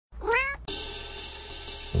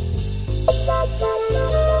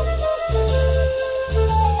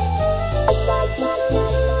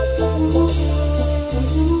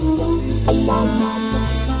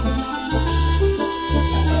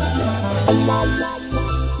Are you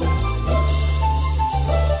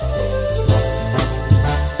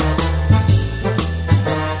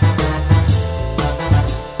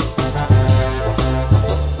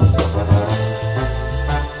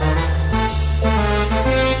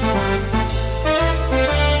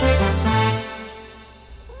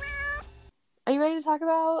ready to talk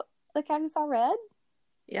about The Cat Who Saw Red?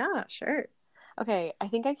 Yeah, sure. Okay, I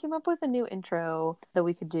think I came up with a new intro that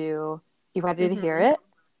we could do. You ready to hear it?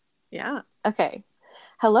 Yeah. Okay.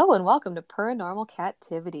 Hello and welcome to Paranormal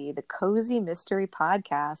Cattivity, the cozy mystery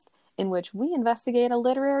podcast in which we investigate a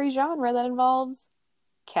literary genre that involves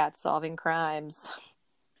cats solving crimes.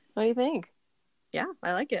 What do you think? Yeah,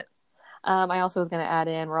 I like it. I also was going to add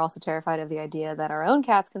in, we're also terrified of the idea that our own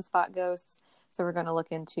cats can spot ghosts. So we're going to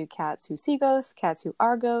look into cats who see ghosts, cats who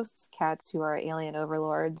are ghosts, cats who are alien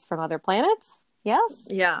overlords from other planets. Yes?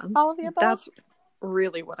 Yeah. All of the above? That's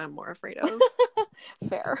really what I'm more afraid of.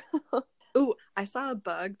 Fair. Ooh, I saw a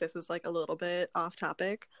bug. This is like a little bit off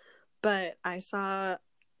topic, but I saw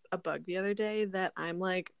a bug the other day that I'm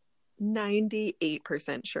like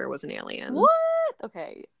 98% sure was an alien. What?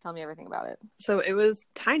 Okay, tell me everything about it. So it was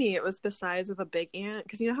tiny. It was the size of a big ant.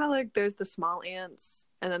 Because you know how like there's the small ants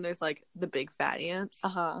and then there's like the big fat ants?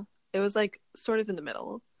 Uh-huh. It was like sort of in the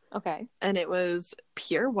middle. Okay. And it was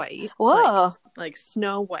pure white. Whoa. Like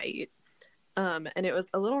Snow White. And it was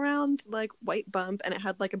a little round, like, white bump, and it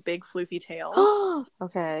had, like, a big floofy tail.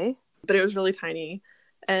 Okay. But it was really tiny.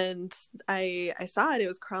 And I saw it. It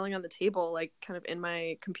was crawling on the table, like, kind of in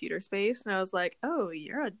my computer space. And I was like, oh,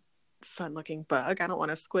 you're a fun-looking bug. I don't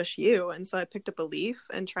want to squish you. And so I picked up a leaf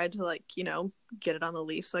and tried to, like, you know, get it on the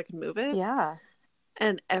leaf so I could move it. Yeah.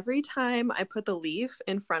 And every time I put the leaf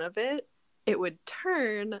in front of it, it would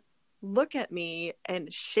turn, look at me,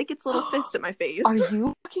 and shake its little fist at my face. Are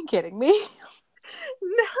you fucking kidding me?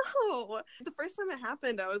 No. The first time it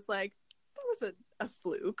happened, I was like, that was a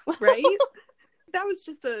fluke, right? That was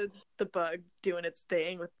just the bug doing its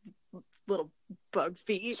thing with little bug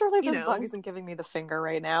feet. Surely this bug isn't giving me the finger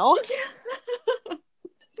right now.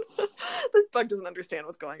 This bug doesn't understand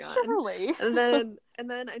what's going on. Surely. And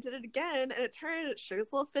then I did it again, and it turned, it shook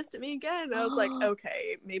its little fist at me again. And I was like,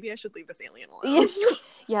 okay, maybe I should leave this alien alone.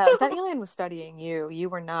 Yeah, that alien was studying you. You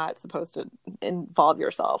were not supposed to involve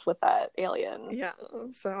yourself with that alien. Yeah,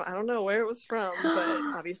 so I don't know where it was from, but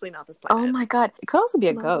obviously not this planet. Oh my god. It could also be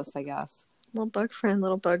a ghost, I guess. Little bug friend,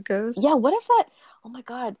 little bug ghost. Yeah, what if that... Oh my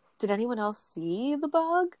god. Did anyone else see the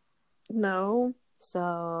bug? No.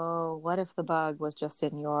 So, what if the bug was just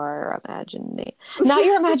in your imagination? Not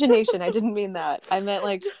your imagination. I didn't mean that. I meant,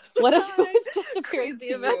 like, what if it was just appearing to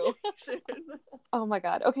you? Oh my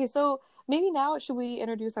god. Okay, so maybe now should we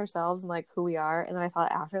introduce ourselves and, like, who we are? And then I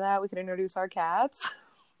thought after that we could introduce our cats.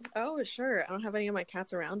 Oh, sure. I don't have any of my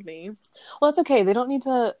cats around me. Well, it's okay. They don't need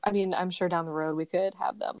to... I mean, I'm sure down the road we could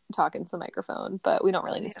have them talk into the microphone, but we don't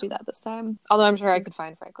really need to do that this time. Although I'm sure I could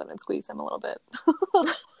find Franklin and squeeze him a little bit.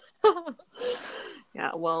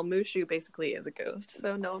 Yeah, well, Mushu basically is a ghost,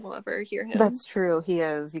 so no one will ever hear him. That's true. He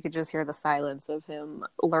is. You could just hear the silence of him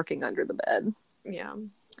lurking under the bed. Yeah,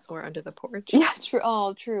 or under the porch. Yeah, true.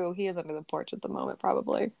 Oh, true. He is under the porch at the moment,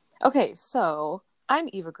 probably. Okay, so I'm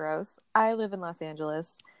Eva Gross. I live in Los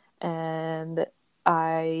Angeles, and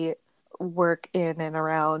I work in and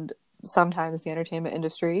around sometimes the entertainment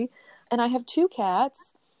industry. And I have two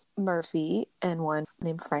cats, Murphy and one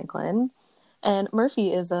named Franklin. And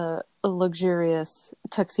Murphy is a luxurious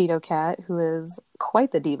tuxedo cat who is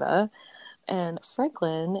quite the diva. And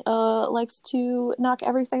Franklin likes to knock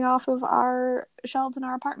everything off of our shelves in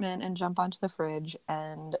our apartment and jump onto the fridge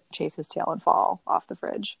and chase his tail and fall off the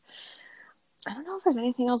fridge. I don't know if there's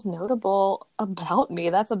anything else notable about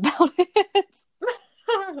me. That's about it.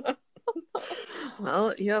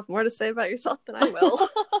 Well, you have more to say about yourself than I will.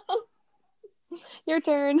 Your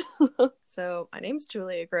turn. So, my name's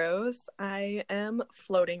Julia Gross. I am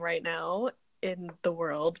floating right now in the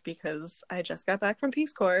world because I just got back from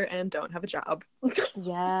Peace Corps and don't have a job.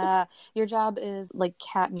 Yeah. Your job is like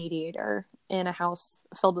cat mediator in a house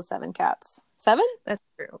filled with 7 cats. 7? That's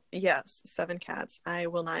true. Yes, 7 cats. I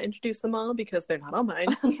will not introduce them all because they're not all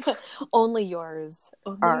mine. Only yours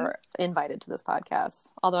are invited to this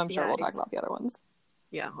podcast. Although I'm sure we'll talk about the other ones.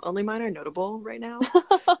 Yeah, only mine are notable right now.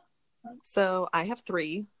 So I have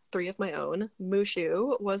 3 of my own.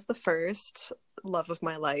 Mushu was the first love of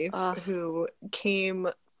my life who came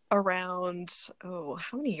around, how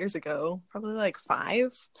many years ago? Probably like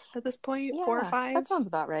 5 at this point, 4 or 5. That sounds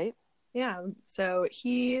about right. Yeah, so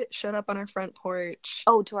he showed up on our front porch.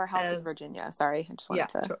 Oh, to our house in Virginia. Sorry, I just wanted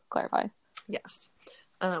to clarify. Yes,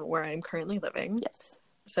 where I'm currently living. Yes.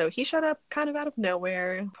 So he showed up kind of out of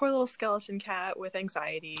nowhere. Poor little skeleton cat with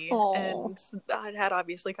anxiety. Aw. And had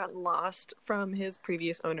obviously gotten lost from his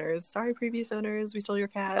previous owners. Sorry, previous owners, we stole your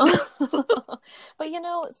cat. But you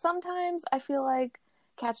know, sometimes I feel like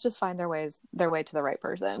cats just find their way to the right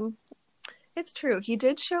person. It's true. He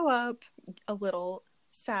did show up. A little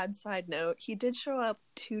sad side note. He did show up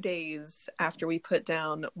 2 days after we put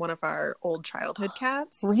down one of our old childhood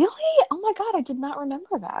cats. Really? Oh my God, I did not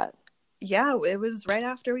remember that. Yeah, it was right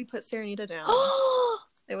after we put Serenita down.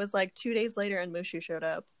 It was like 2 days later and Mushu showed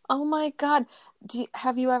up. Oh my God.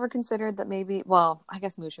 Have you ever considered that maybe, well, I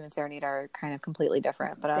guess Mushu and Serenita are kind of completely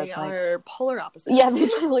different, but I was like... They are polar opposites. Yeah, they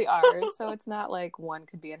really are. So it's not like one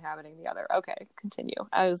could be inhabiting the other. Okay, continue.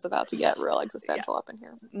 I was about to get real existential up in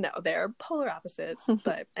here. No, they're polar opposites.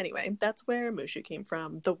 But anyway, that's where Mushu came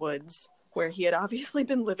from, the woods, where he had obviously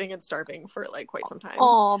been living and starving for like quite some time.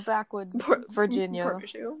 Oh, backwoods Virginia. Poor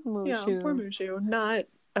Mushu. Mushu. Yeah, poor Mushu. Not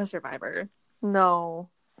a survivor. No.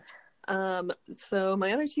 So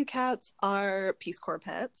my other 2 cats are Peace Corps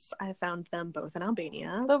pets. I found them both in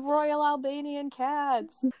Albania. The Royal Albanian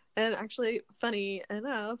cats. And actually, funny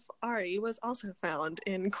enough, Ari was also found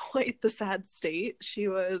in quite the sad state. She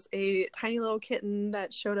was a tiny little kitten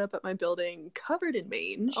that showed up at my building covered in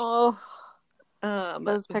mange. Oh,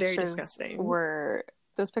 those pictures very disgusting.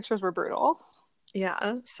 Those pictures were brutal.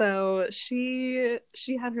 Yeah, so she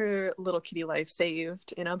had her little kitty life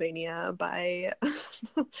saved in Albania by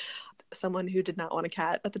someone who did not want a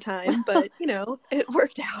cat at the time, but you know, it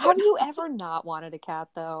worked out. Have you ever not wanted a cat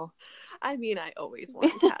though? I mean, I always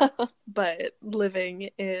wanted cats, but living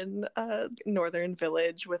in a northern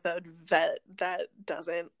village with a vet that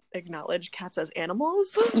doesn't acknowledge cats as animals,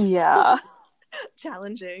 yeah,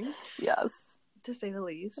 challenging. Yes, to say the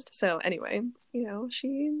least. So anyway, you know,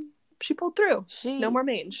 she pulled through. No more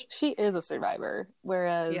mange. She is a survivor,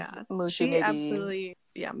 whereas Mushu absolutely.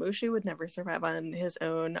 Yeah, Mushu would never survive on his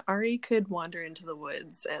own. Ari could wander into the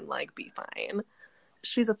woods and like be fine.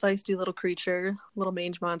 She's a feisty little creature, little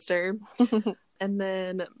mange monster. And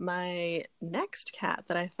then my next cat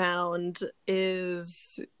that I found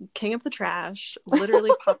is King of the Trash.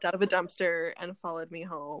 Literally popped out of a dumpster and followed me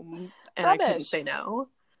home, and I couldn't say no.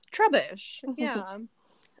 Trubbish, yeah.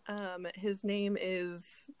 His name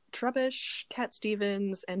is Trubbish, Cat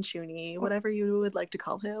Stevens, and Chuni, whatever you would like to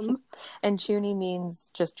call him. And Chuni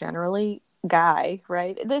means just generally guy,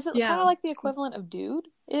 right? Is it kind of like the equivalent of dude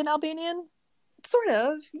in Albanian? Sort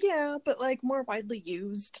of, yeah, but like more widely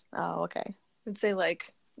used. Oh, okay. I'd say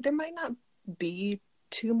like there might not be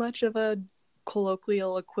too much of a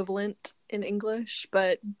colloquial equivalent in English,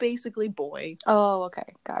 but basically boy. Oh,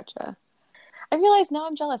 okay, gotcha. I realize now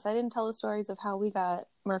I'm jealous. I didn't tell the stories of how we got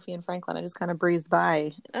Murphy and Franklin. I just kind of breezed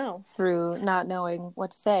by through not knowing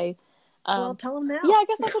what to say. Well, tell them now. Yeah, I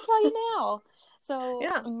guess I could tell you now. So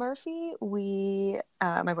Murphy,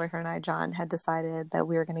 my boyfriend and I, John, had decided that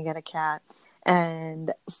we were going to get a cat.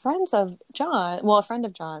 And a friend of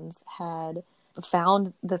John's had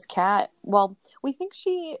found this cat. Well, we think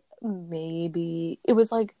it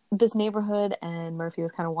was like this neighborhood, and Murphy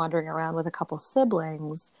was kind of wandering around with a couple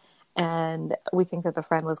siblings. And we think that the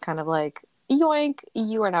friend was kind of like, yoink,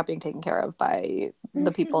 you are not being taken care of by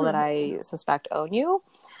the people that I suspect own you.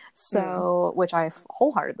 So, which I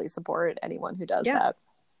wholeheartely support anyone who does that.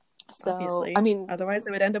 So, obviously. I mean, otherwise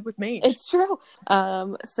it would end up with mange. It's true.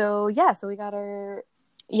 So we got her,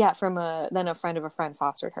 from then a friend of a friend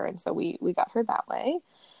fostered her. And so we got her that way.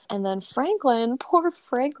 And then Franklin, poor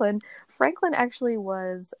Franklin actually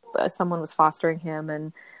was, someone was fostering him,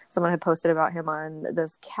 and someone had posted about him on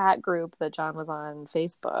this cat group that John was on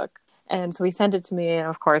Facebook. And so he sent it to me, and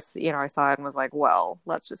of course, I saw it and was like, well,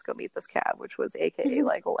 let's just go meet this cat, which was AKA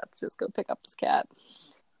like, let's just go pick up this cat.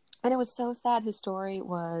 And it was so sad. His story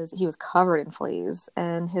was, he was covered in fleas,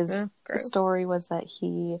 and his story was that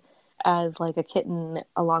he, as like a kitten,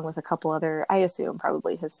 along with a couple other, I assume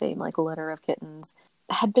probably his same like litter of kittens,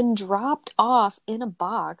 had been dropped off in a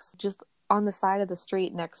box just on the side of the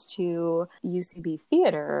street next to UCB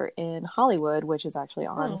Theater in Hollywood, which is actually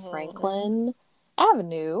on Franklin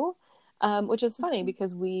Avenue, which is funny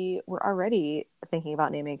because we were already thinking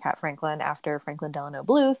about naming a cat Franklin after Franklin Delano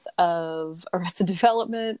Bluth of Arrested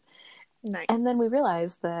Development. Nice. And then we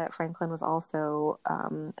realized that Franklin was also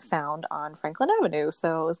found on Franklin Avenue,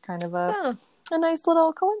 so it was kind of a nice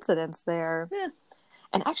little coincidence there. Yeah.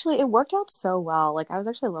 And actually, it worked out so well. Like, I was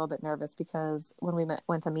actually a little bit nervous because when we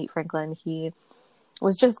went to meet Franklin, he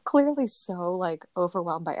was just clearly so like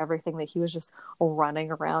overwhelmed by everything that he was just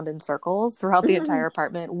running around in circles throughout the entire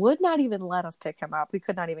apartment, would not even let us pick him up. We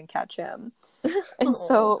could not even catch him. And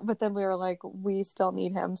so, but then we were like, we still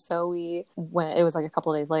need him. So we went, it was like a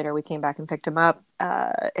couple of days later, we came back and picked him up.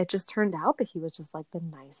 It just turned out that he was just like the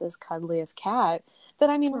nicest, cuddliest cat that,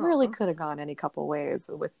 I mean, really could have gone any couple ways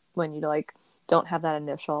with when you like don't have that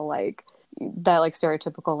initial like that like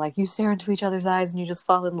stereotypical like you stare into each other's eyes and you just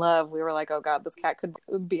fall in love. We were like, oh god, this cat could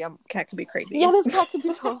be crazy. Yeah, this cat could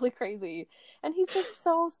be totally crazy. And he's just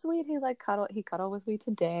so sweet. He cuddled with me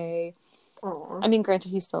today. Aww. I mean,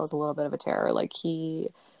 granted, he still is a little bit of a terror. Like he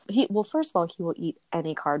well, first of all, he will eat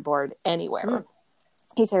any cardboard anywhere.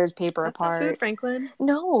 He tears paper apart. That's not food, Franklin.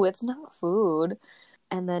 No, it's not food.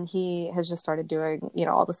 And then he has just started doing, you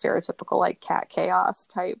know, all the stereotypical like cat chaos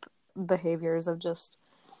type behaviors of just,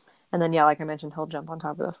 and then yeah, like I mentioned, he'll jump on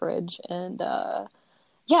top of the fridge and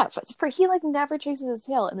yeah, for he like never chases his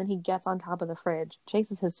tail, and then he gets on top of the fridge,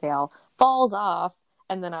 chases his tail, falls off,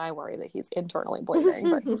 and then I worry that he's internally bleeding,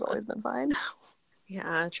 but he's always been fine.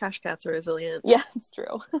 Yeah, trash cats are resilient. Yeah, it's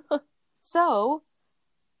true. So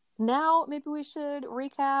now maybe we should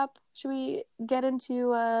recap. Should we get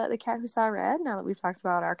into The Cat Who Saw Red now that we've talked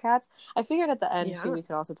about our cats? I figured at the end too we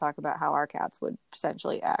could also talk about how our cats would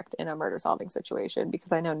potentially act in a murder solving situation,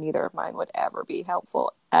 because I know neither of mine would ever be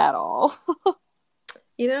helpful at all.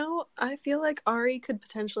 You know, I feel like Ari could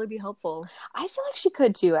potentially be helpful. I feel like she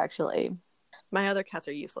could too, actually. My other cats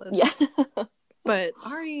are useless. Yeah. But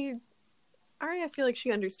Ari, I feel like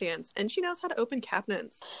she understands, and she knows how to open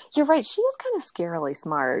cabinets. You're right. She is kind of scarily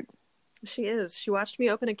smart. She is. She watched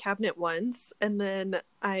me open a cabinet once, and then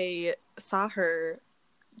I saw her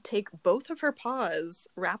take both of her paws,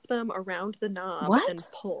 wrap them around the knob, and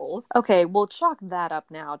pull. Okay, we'll chalk that up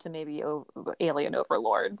now to maybe alien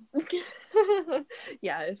overlord.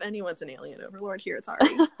 Yeah, if anyone's an alien overlord here, it's Ari.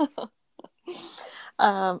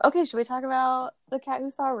 Okay, should we talk about The Cat Who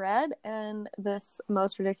Saw Red and this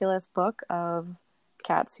most ridiculous book of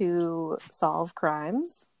cats who solve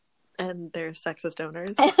crimes? And they're sexist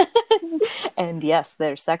owners. And yes,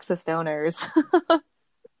 they're sexist owners.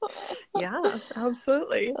 Yeah,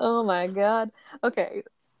 absolutely. Oh my god. Okay.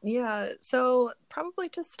 Yeah, so probably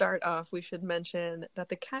to start off, we should mention that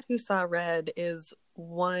The Cat Who Saw Red is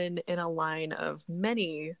one in a line of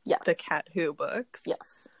many The Cat Who books.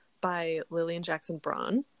 Yes. By Lillian Jackson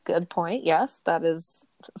Braun. Good point. Yes, that is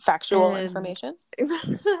factual information.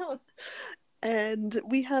 And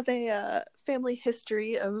we have a family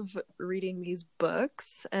history of reading these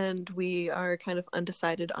books, and we are kind of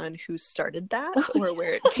undecided on who started that or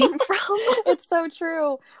where it came from. It's so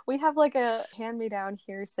true. We have like a hand-me-down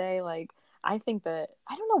hearsay. Like, I think that,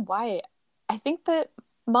 I don't know why, I think that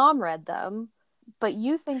mom read them, but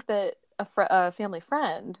you think that a family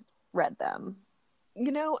friend read them.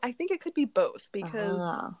 You know, I think it could be both,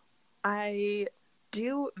 because I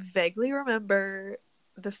do vaguely remember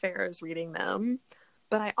the Farrows reading them,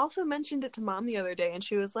 but I also mentioned it to mom the other day, and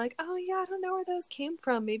she was like, oh yeah, I don't know where those came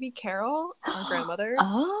from. Maybe Carol, our grandmother.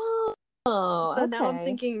 So now I'm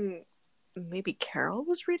thinking maybe Carol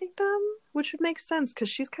was reading them, which would make sense because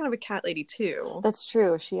she's kind of a cat lady too. That's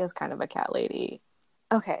true. She is kind of a cat lady.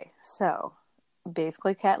 Okay, so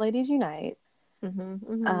basically cat ladies unite.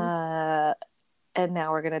 And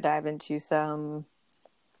now we're going to dive into some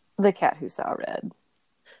The Cat Who Saw Red.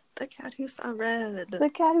 The Cat Who Saw Red. The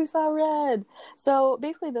Cat Who Saw Red. So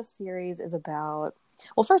basically this series is about,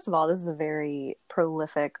 well, first of all, this is a very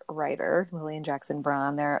prolific writer, Lillian Jackson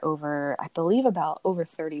Braun. There are over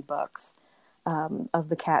 30 books of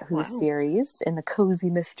the Cat Who series in the cozy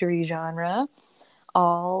mystery genre,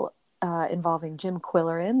 all involving Jim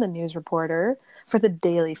Quillerin, the news reporter for the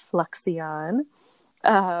Daily Fluxion.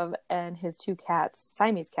 And his two cats,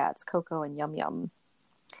 Siamese cats, Coco and Yum Yum.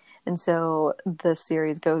 And so the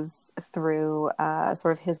series goes through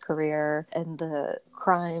sort of his career and the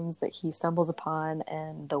crimes that he stumbles upon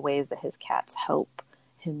and the ways that his cats help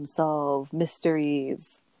him solve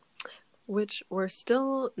mysteries. Which we're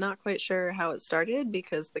still not quite sure how it started,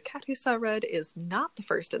 because The Cat Who Saw Red is not the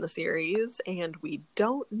first in the series, and we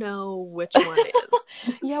don't know which one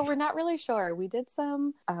is. Yeah, we're not really sure. We did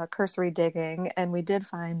some cursory digging, and we did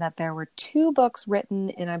find that there were 2 books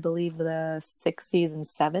written in, I believe, the 60s and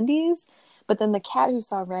 70s, but then The Cat Who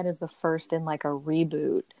Saw Red is the first in like a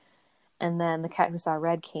reboot. And then The Cat Who Saw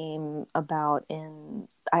Red came about in,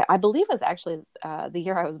 I believe it was actually the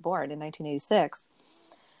year I was born, in 1986.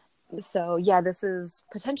 So yeah, this is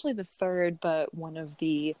potentially the third, but one of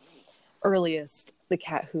the earliest The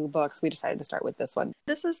Cat Who books. We decided to start with this one.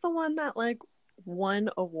 This is the one that like won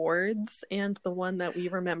awards and the one that we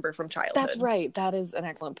remember from childhood. That's right. That is an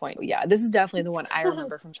excellent point. Yeah, this is definitely the one I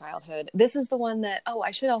remember from childhood. This is the one that, oh,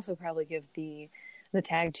 I should also probably give the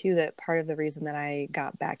tag too, that part of the reason that I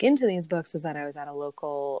got back into these books is that I was at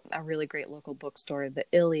a really great local bookstore, the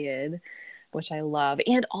Iliad, which I love,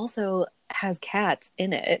 and also has cats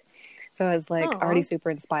in it. So I was like already super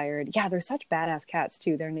inspired. Yeah, they're such badass cats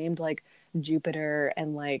too. They're named like Jupiter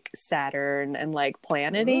and like Saturn and like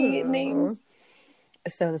planety names.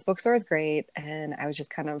 So this bookstore is great, and I was just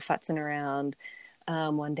kind of futzing around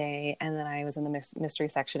one day, and then I was in the mystery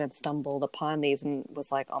section and stumbled upon these and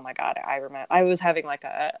was like, oh my god, I remember. I was having like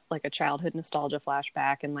a childhood nostalgia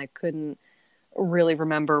flashback and like couldn't really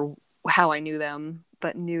remember how I knew them,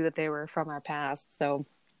 but knew that they were from our past. So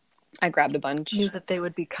I grabbed a bunch. Knew that they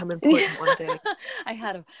would become important one day.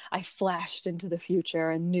 I flashed into the future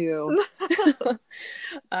and knew.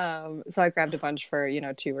 So I grabbed a bunch for, $2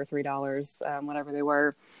 or $3, whatever they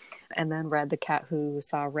were, and then read The Cat Who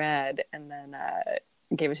Saw Red, and then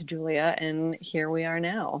gave it to Julia, and here we are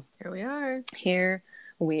now. Here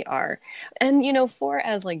we are. And, for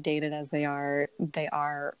as like dated as they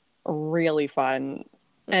are really fun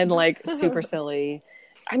and like super silly.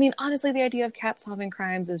 I mean, honestly, the idea of cats solving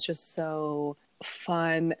crimes is just so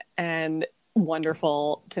fun and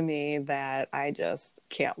wonderful to me that I just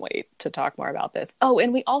can't wait to talk more about this. Oh,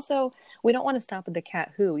 and we don't want to stop at The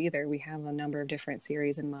Cat Who either. We have a number of different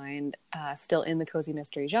series in mind, still in the cozy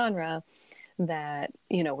mystery genre, that,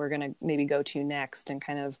 we're going to maybe go to next and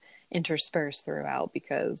kind of intersperse throughout,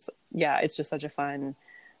 because, yeah, it's just such a fun,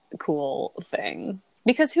 cool thing.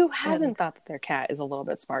 Because who hasn't thought that their cat is a little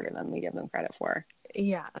bit smarter than we give them credit for?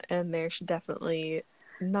 Yeah, and there should definitely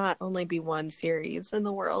not only be one series in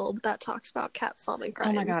the world that talks about cat solving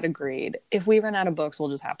crimes. Oh my god, agreed. If we run out of books, we'll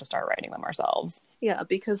just have to start writing them ourselves. Yeah,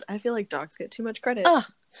 because I feel like dogs get too much credit.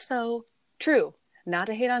 So true. Not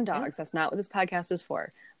to hate on dogs. That's not what this podcast is for.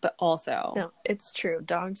 But also... No, it's true.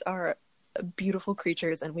 Dogs are beautiful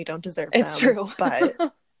creatures and we don't deserve it's them. It's true.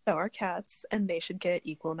 But so are cats, and they should get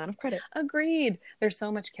equal amount of credit. Agreed. There's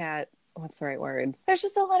so much cat... What's the right word? There's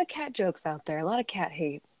just a lot of cat jokes out there. A lot of cat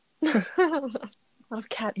hate. A lot of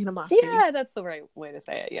cat animosity. Yeah, that's the right way to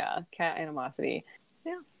say it. Yeah, cat animosity.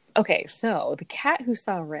 Yeah. Okay, so The Cat Who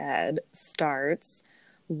Saw Red starts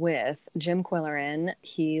with Jim Quillerin.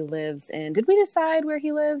 He lives in... Did we decide where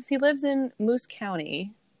he lives? He lives in Moose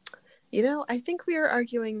County. I think we are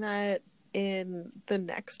arguing that in the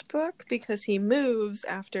next book, because he moves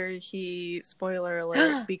after he, spoiler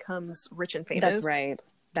alert, becomes rich and famous. That's right.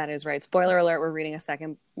 That is right. Spoiler alert, we're reading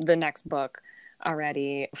the next book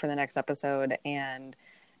already for the next episode, and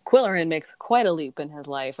Quillerin makes quite a leap in his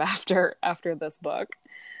life after this book.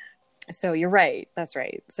 So you're right. That's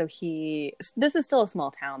right. So this is still a small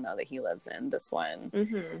town though that he lives in, this one.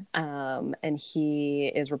 Mm-hmm. And he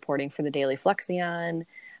is reporting for the Daily Flexion.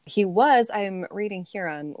 I'm reading here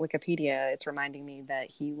on Wikipedia, it's reminding me that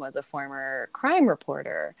he was a former crime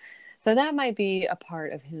reporter. So that might be a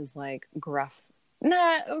part of his like gruff,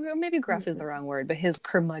 maybe gruff is the wrong word, but his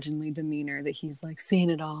curmudgeonly demeanor, that he's like seen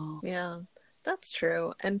it all. Yeah, that's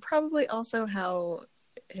true. And probably also how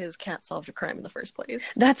his cat solved a crime in the first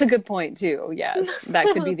place. That's a good point too. Yes, that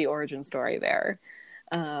could be the origin story there.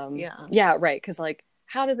 Yeah, right. Because like,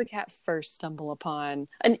 how does a cat first stumble upon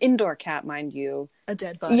an indoor cat, mind you? A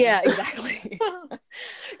dead body. Yeah, exactly.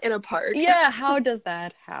 In a park. Yeah, how does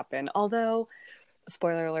that happen? Although,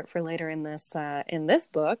 spoiler alert for later in this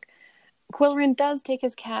book, Quillerin does take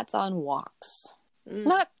his cats on walks.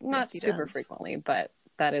 Not yes, super frequently, but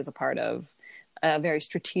that is a part of a very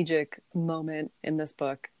strategic moment in this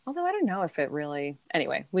book. Although I don't know if it really...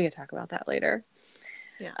 Anyway, we can talk about that later.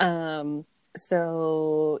 Yeah.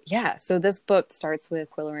 So this book starts with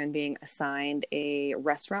Quillerin being assigned a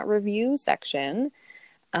restaurant review section,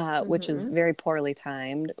 which is very poorly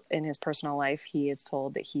timed. In his personal life, he is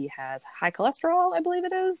told that he has high cholesterol, I believe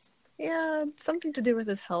it is. Yeah, something to do with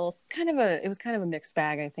his health. It was kind of a mixed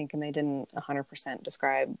bag, I think, and they didn't 100%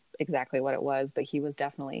 describe exactly what it was, but he was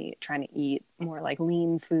definitely trying to eat more like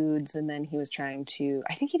lean foods, and then he was trying to...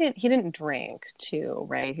 I think he didn't drink too,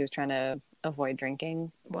 right? He was trying to avoid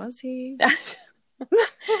drinking. Was he? That's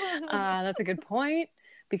a good point,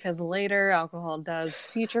 because later alcohol does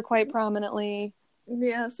feature quite prominently.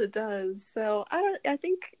 Yes, it does. So I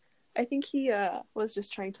think he was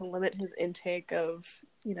just trying to limit his intake of,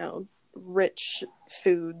 rich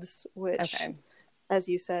foods, which, as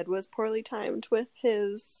you said, was poorly timed with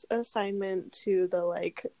his assignment to the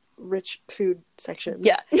like rich food section.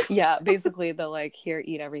 Yeah, basically the like, here,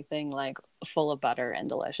 eat everything, like full of butter and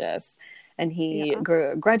delicious. And he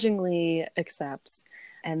grudgingly accepts.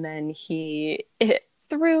 And then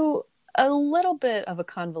through a little bit of a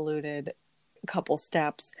convoluted couple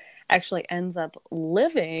steps, actually ends up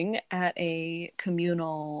living at a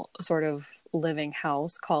communal sort of living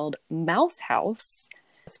house called Mouse House,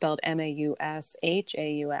 spelled Maushaus,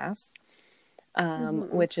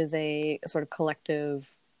 which is a sort of collective,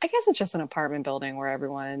 I guess it's just an apartment building where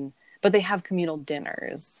everyone, but they have communal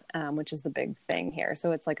dinners, which is the big thing here.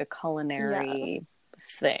 So it's like a culinary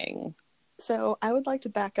thing. So I would like to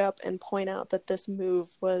back up and point out that this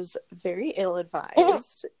move was very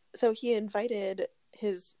ill-advised. So he invited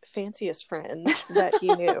his fanciest friend that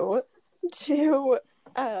he knew to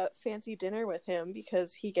fancy dinner with him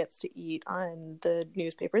because he gets to eat on the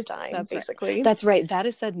newspaper's dime, basically. Right. That's right. That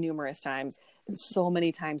is said numerous times. So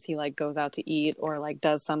many times he like goes out to eat or like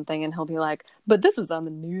does something and he'll be like, but this is on the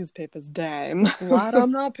newspaper's dime. What?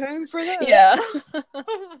 I'm not paying for this. Yeah.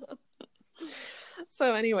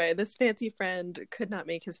 So anyway, this fancy friend could not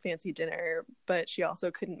make his fancy dinner, but she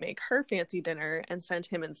also couldn't make her fancy dinner and sent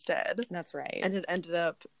him instead. That's right. And it ended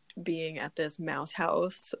up being at this Mouse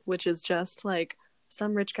House, which is just like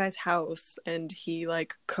some rich guy's house, and he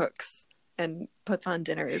like cooks and puts on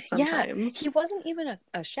dinners sometimes. Yeah, he wasn't even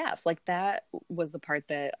a chef. Like, that was the part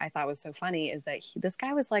that I thought was so funny, is that this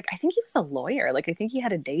guy was like, I think he was a lawyer. Like, I think he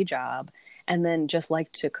had a day job and then just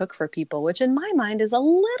liked to cook for people, which in my mind is a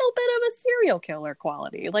little bit of a serial killer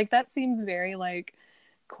quality. Like, that seems very like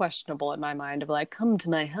questionable in my mind, of like, come to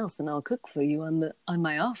my house and I'll cook for you on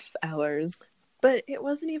my off hours. But it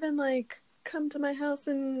wasn't even like, come to my house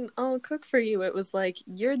and I'll cook for you. It was like,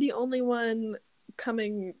 you're the only one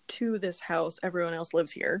coming to this house, everyone else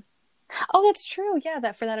lives here. Oh, that's true. Yeah,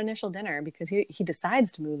 that for that initial dinner, because he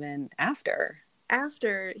decides to move in after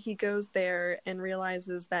he goes there and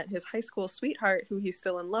realizes that his high school sweetheart, who he's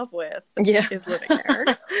still in love with, is living there.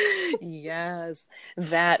 Yes,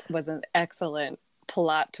 that was an excellent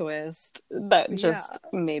plot twist that just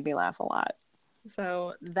made me laugh a lot.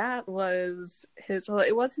 So that was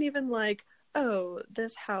it wasn't even like, oh,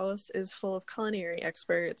 this house is full of culinary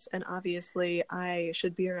experts and obviously I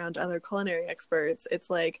should be around other culinary experts. It's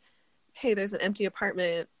like, hey, there's an empty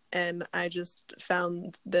apartment and I just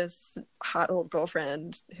found this hot old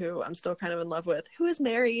girlfriend who I'm still kind of in love with, who is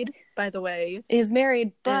married, by the way. Is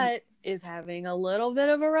married, but is having a little bit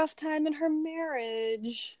of a rough time in her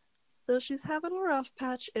marriage. So she's having a rough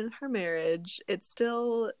patch in her marriage. It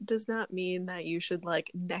still does not mean that you should,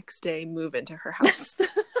 like, next day move into her house.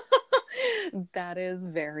 That is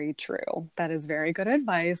very true. That is very good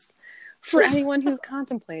advice for anyone who's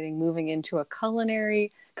contemplating moving into a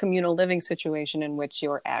culinary communal living situation in which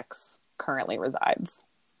your ex currently resides.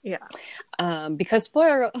 Yeah. Because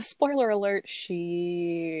spoiler alert,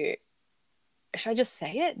 should I just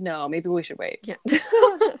say it? No, maybe we should wait. Yeah.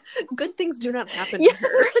 Good things do not happen to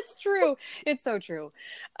her. It's true. It's so true.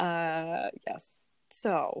 Yes.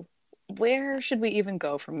 So where should we even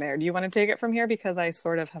go from there? Do you want to take it from here? Because I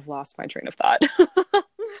sort of have lost my train of thought.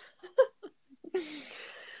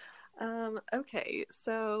 Okay,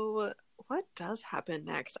 so what does happen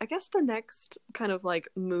next? I guess the next kind of like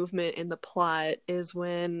movement in the plot is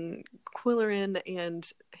when Qwilleran and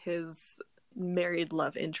his married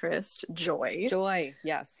love interest, Joy,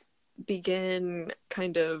 yes, begin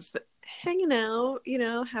kind of hanging out,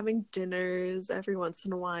 having dinners every once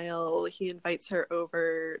in a while. He invites her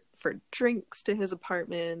over for drinks to his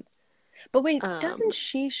apartment. But wait, doesn't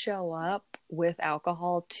she show up with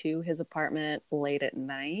alcohol to his apartment late at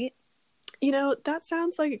night? That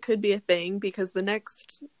sounds like it could be a thing, because the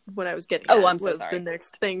next, what I was getting the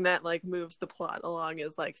next thing that like moves the plot along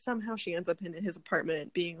is like somehow she ends up in his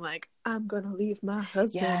apartment being like, I'm gonna leave my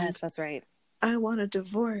husband. Yes, that's right. I want a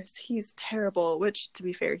divorce. He's terrible, which to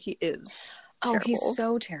be fair, he is terrible. He's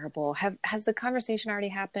so terrible. Has the conversation already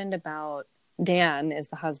happened about Dan is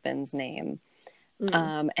the husband's name?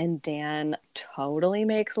 And Dan totally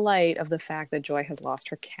makes light of the fact that Joy has lost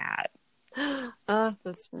her cat.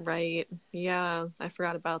 That's right. Yeah, I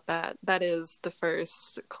forgot about that. That is the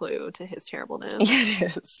first clue to his terribleness.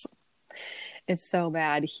 It is. It's so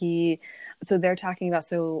bad. So they're talking about,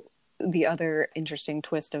 the other interesting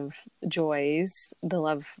twist of Joy's, the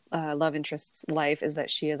love interest's life, is that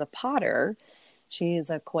she is a potter. She is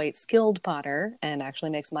a quite skilled potter and actually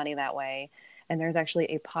makes money that way. And there's actually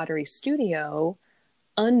a pottery studio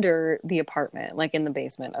under the apartment, like in the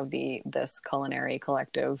basement of this culinary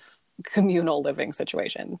collective communal living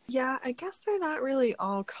situation. Yeah, I guess they're not really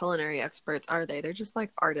all culinary experts, are they? They're just like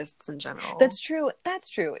artists in general. That's true.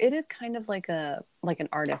 It is kind of like an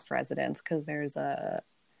artist residence, because there's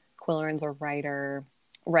Qwilleran's a writer,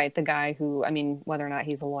 right? The guy who, I mean, whether or not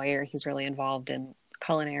he's a lawyer, he's really involved in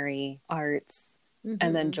culinary arts. Mm-hmm.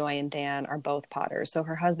 And then Joy and Dan are both potters. So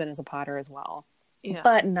her husband is a potter as well. Yeah.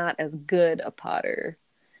 but not as good a potter.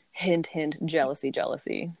 Hint, hint, jealousy,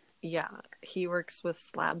 jealousy. Yeah. He works with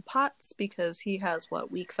slab pots because he has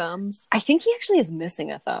what, weak thumbs? I think he actually is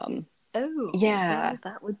missing a thumb. Oh, Yeah. well,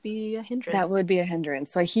 that would be a hindrance. That would be a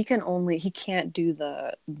hindrance. So he can't do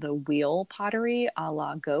the wheel pottery a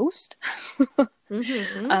la Ghost.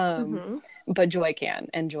 But Joy can,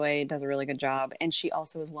 and Joy does a really good job. And she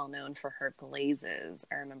also is well known for her glazes.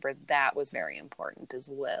 I remember that was very important as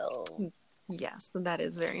well. Yes, that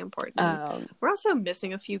is very important. We're also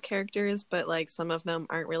missing a few characters, but like some of them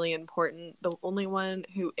aren't really important. The only one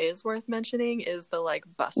who is worth mentioning is the like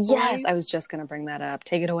busboy. Yes, I was just gonna bring that up.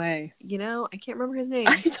 Take it away. You know, I can't remember his name.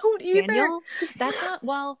 I don't either. Daniel? That's not,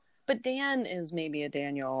 well, but Dan is maybe a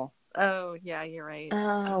Daniel. Oh, yeah, you're right.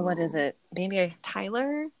 What is it? Maybe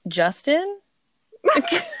Tyler? Justin?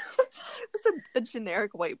 It's a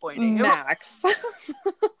generic white boy name. Max.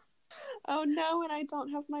 Oh no, and I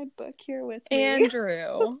don't have my book here with me.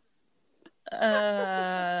 Andrew.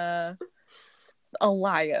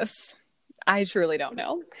 Elias. I truly don't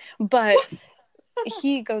know. But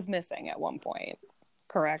he goes missing at one point,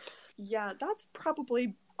 correct? Yeah, that's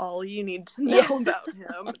probably all you need to know about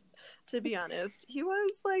him. To be honest, he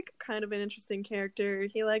was like kind of an interesting character.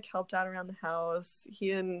 He like helped out around the house.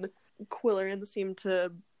 He and Quillerin seemed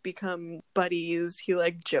to become buddies. He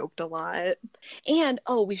like joked a lot. And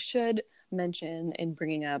we should mention in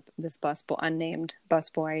bringing up this unnamed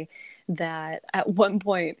busboy that at one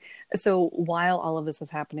point, so while all of this is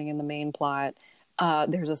happening in the main plot,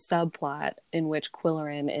 there's a subplot in which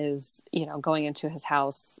Quillerin is, going into his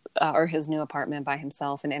house or his new apartment by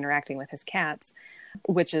himself and interacting with his cats,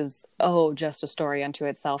 which is, just a story unto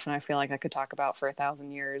itself. And I feel like I could talk about for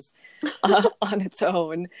 1,000 years on its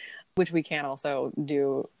own, which we can also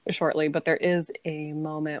do shortly. But there is a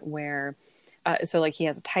moment where, he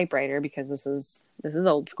has a typewriter because this is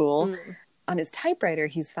old school. On his typewriter,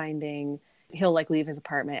 he'll like leave his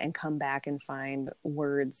apartment and come back and find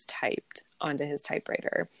words typed onto his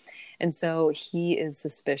typewriter. And so he is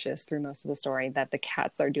suspicious through most of the story that the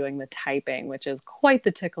cats are doing the typing, which is quite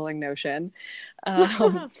the tickling notion.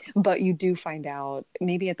 But you do find out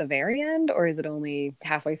maybe at the very end, or is it only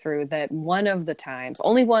halfway through, that one of the times,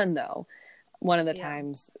 only one though, one of the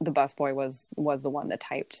times the busboy was the one that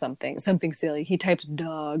typed something silly. He typed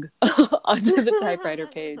dog onto the typewriter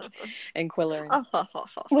page, and Quillerin,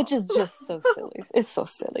 which is just so silly. It's so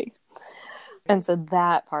silly. And so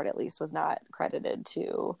that part at least was not credited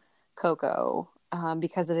to Coco,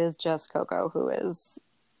 because it is just Coco who is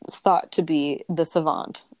thought to be the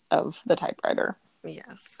savant of the typewriter.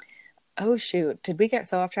 Yes. Oh, shoot. Did we get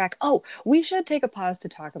so off track? Oh, we should take a pause to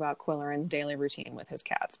talk about Quillerin's daily routine with his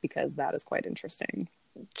cats, because that is quite interesting.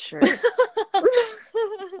 Sure.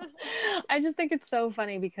 I just think it's so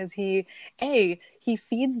funny because he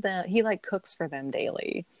feeds them, he like cooks for them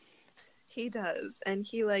daily. He does, and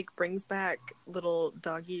he like brings back little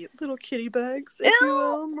kitty bags, if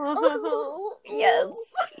you will.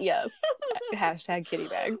 Yes. Hashtag kitty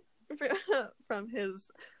bag. From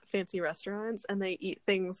his fancy restaurants, and they eat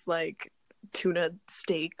things like tuna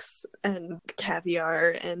steaks and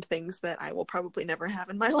caviar and things that I will probably never have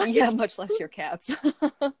in my life. Yeah, much less your cats.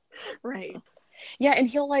 Right. Yeah, and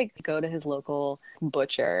he'll like go to his local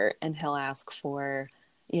butcher and he'll ask for,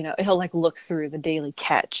 he'll like look through the daily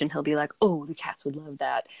catch and he'll be like, oh, the cats would love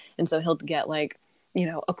that. And so he'll get like, a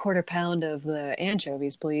 1/4 pound of the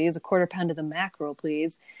anchovies, please, 1/4 pound of the mackerel,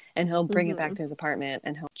 please. And he'll bring it back to his apartment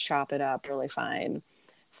and he'll chop it up really fine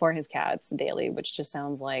for his cats daily, which just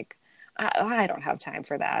sounds like, I don't have time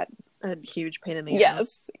for that. A huge pain in the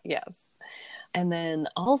ass. Yes. And then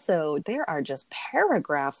also there are just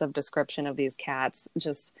paragraphs of description of these cats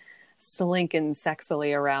just slinking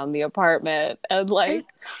sexily around the apartment, and like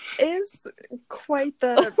it is quite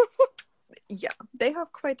the yeah, they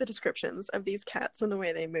have quite the descriptions of these cats and the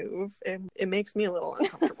way they move. It makes me a little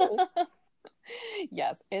uncomfortable.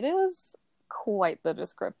 Yes, it is quite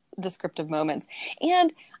the descriptive moments.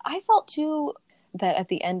 And I felt too that at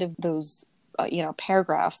the end of those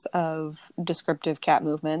paragraphs of descriptive cat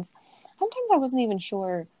movements, sometimes I wasn't even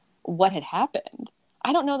sure what had happened.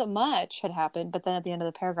 I don't know that much had happened, but then at the end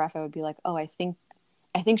of the paragraph I would be like, oh, I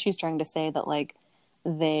think she's trying to say that like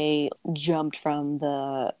they jumped from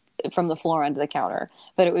the floor onto the counter.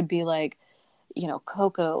 But it would be like,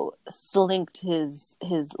 Coco slinked his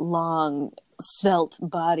long svelte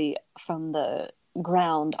body from the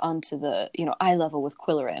ground onto the eye level with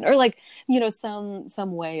Quillerin, or like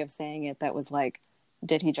some way of saying it that was like,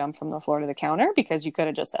 did he jump from the floor to the counter? Because you could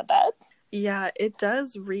have just said that. Yeah, it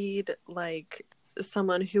does read like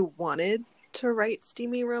someone who wanted to write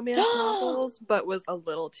steamy romance novels but was a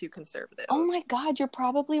little too conservative. Oh my god, you're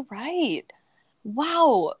probably right.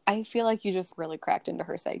 Wow. I feel like you just really cracked into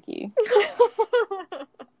her psyche.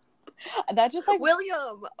 That just like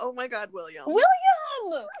William. Oh my God, William.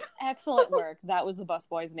 William! Excellent work. That was the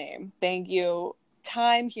busboy's name. Thank you.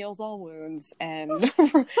 Time heals all wounds and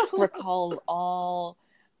recalls all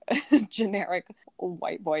generic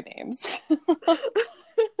white boy names.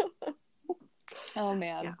 Oh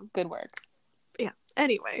man, Yeah. good work. Yeah.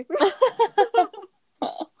 Anyway.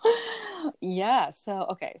 Yeah,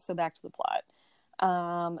 so back to the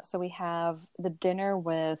plot. So we have the dinner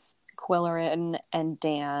with Quillerin and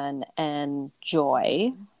Dan and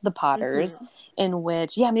Joy, the Potters, in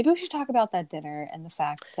which, maybe we should talk about that dinner and the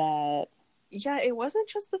fact that Yeah, it wasn't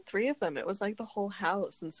just the three of them. It was like the whole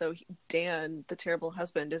house. And so Dan, the terrible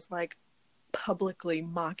husband, is like publicly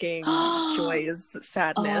mocking Joy's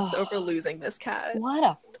sadness over losing this cat. What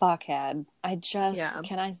a fuckhead.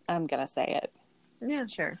 I'm gonna say it. Yeah,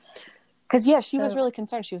 sure. Because, she was really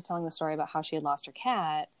concerned. She was telling the story about how she had lost her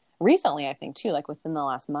cat recently, I think, too, like within the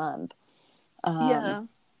last month. And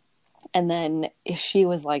then she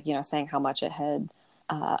was like, saying how much it had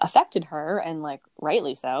affected her, and like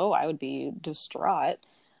rightly so. I would be distraught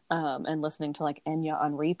and listening to like Enya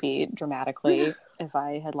on repeat dramatically if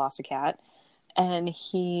I had lost a cat. And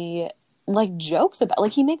he like jokes about,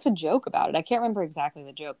 like he makes a joke about it. I can't remember exactly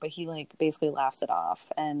the joke, but he like basically laughs it off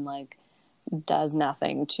and like does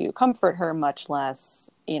nothing to comfort her, much less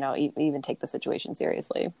even take the situation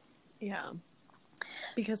seriously. Yeah,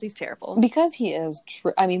 because he's terrible. Because he is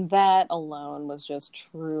I mean, that alone was just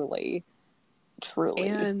truly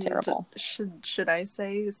and terrible. Should I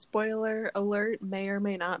say, spoiler alert, may or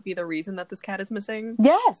may not be the reason that this cat is missing?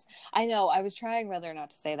 Yes, I know. I was trying whether or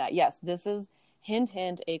not to say that. Yes, this is hint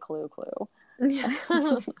a clue.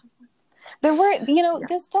 There were,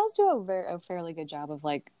 this does do a fairly good job of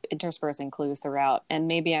like interspersing clues throughout, and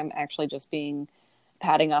maybe I'm actually just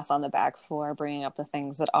patting us on the back for bringing up the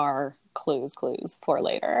things that are clues for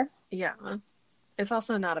later. Yeah. It's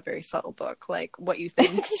also not a very subtle book. Like, what you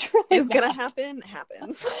think is going to happen,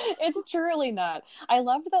 happens. It's truly not. I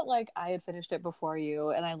loved that, like, I had finished it before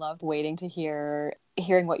you, and I loved waiting to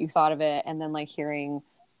hearing what you thought of it, and then, like, hearing,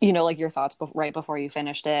 like, your thoughts right before you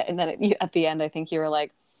finished it. And then at the end, I think you were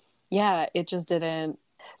like, yeah, it just didn't.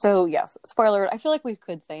 So, yes, spoiler, I feel like we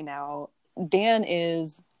could say now, Dan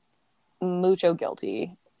is mucho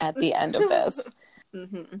guilty at the end of this.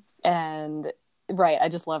 And, right, I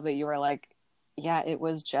just love that you were like, yeah, it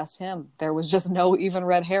was just him. There was just no even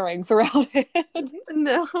red herring throughout it.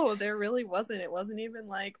 No, there really wasn't. It wasn't even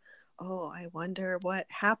like, oh, I wonder what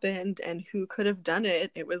happened and who could have done it.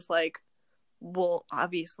 It was like, well,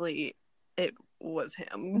 obviously it was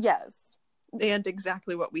him. Yes. And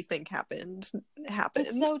exactly what we think happened.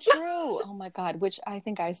 It's so true. Oh my God. Which I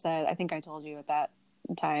think I told you at that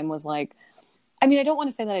time was like, I mean, I don't want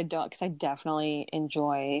to say that I don't, because I definitely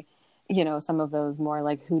enjoy some of those more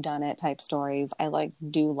like whodunit type stories. I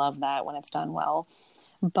do love that when it's done well.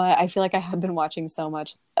 But I feel like I have been watching so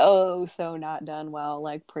much, so not done well,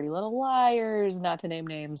 like Pretty Little Liars, not to name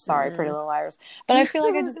names. Sorry, Pretty Little Liars. But I feel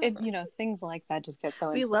like things like that just get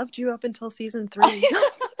so... We loved you up until season 3.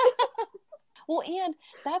 Well, and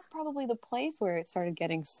that's probably the place where it started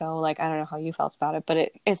getting so, like, I don't know how you felt about it,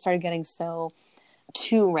 but it started getting so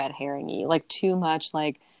too red herring-y, like too much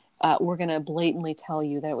like, we're going to blatantly tell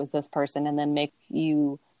you that it was this person and then make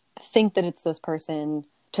you think that it's this person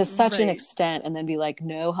to such an extent and then be like,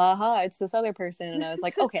 no, haha, it's this other person. And I was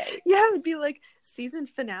like, okay. Yeah, it would be like season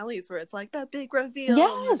finales where it's like that big reveal.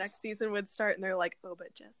 Yes. And the next season would start and they're like, oh,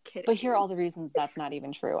 but just kidding. But here are all the reasons that's not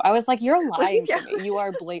even true. I was like, you're lying to me. You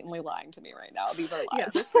are blatantly lying to me right now. These are lies. Yeah,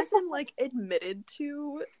 this person like admitted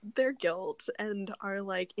to their guilt and are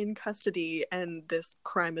like in custody and this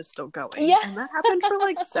crime is still going. Yeah. And that happened for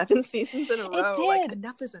like 7 seasons in a row. It did. Like,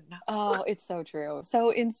 enough is enough. Oh, it's so true.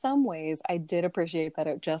 So in some ways, I did appreciate that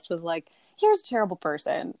it just was like, here's a terrible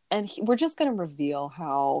person, and we're just going to reveal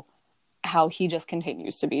how he just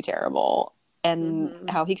continues to be terrible and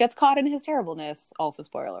how he gets caught in his terribleness. Also,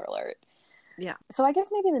 spoiler alert. Yeah. So I guess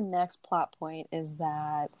maybe the next plot point is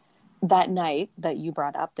that night that you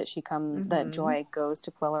brought up, that that Joy goes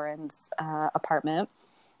to Quillerin's apartment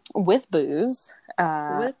with booze.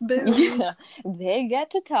 With booze. Yeah, they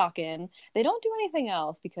get to talking. They don't do anything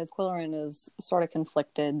else because Quillerin is sort of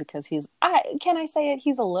conflicted because he's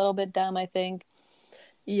a little bit dumb, I think.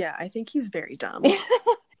 Yeah, I think he's very dumb.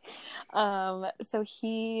 So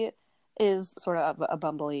he is sort of a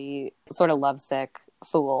bumbly, sort of lovesick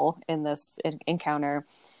fool in this encounter.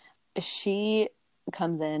 She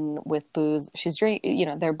comes in with booze. She's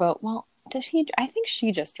drinking, they're both, well, does she? I think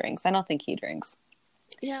she just drinks. I don't think he drinks.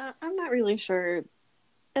 Yeah, I'm not really sure.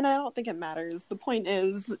 And I don't think it matters. The point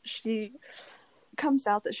is, she comes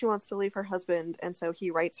out that she wants to leave her husband, and so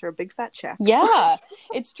he writes her a big fat check. Yeah,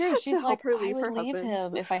 it's true. She's to help like, her I leave would her leave husband.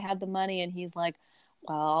 him if I had the money. And he's like,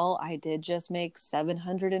 well, I did just make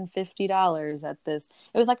 $750 at this.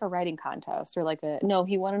 It was like a writing contest or like no,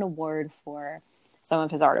 he won an award for some of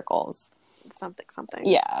his articles. Something.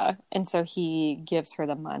 Yeah. And so he gives her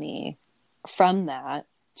the money from that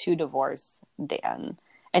to divorce Dan.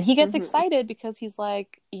 And he gets excited because he's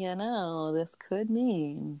like, this could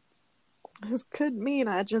mean. This could mean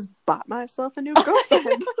I just bought myself a new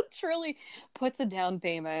girlfriend. Truly puts a down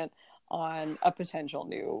payment on a potential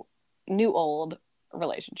new old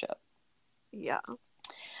relationship. Yeah.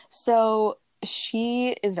 So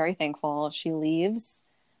she is very thankful. She leaves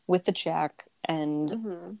with the check,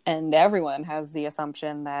 and everyone has the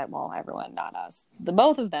assumption that, well, everyone, not us, the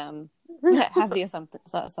both of them have the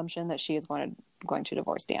assumption that she is going to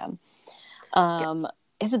divorce Dan. Yes.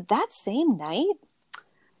 Is it that same night?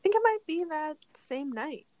 I think it might be that same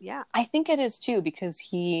night. Yeah. I think it is too, because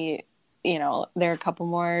he, there are a couple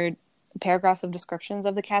more paragraphs of descriptions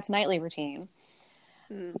of the cat's nightly routine.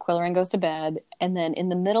 Quillerin goes to bed, and then in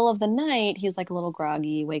the middle of the night, he's like a little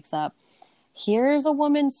groggy, wakes up, hears a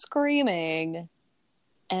woman screaming,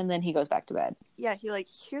 and then he goes back to bed. Yeah, he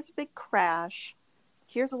hears a big crash,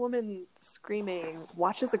 hears a woman screaming,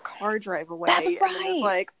 watches a car drive away. That's right. And then it's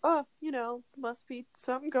like, oh, must be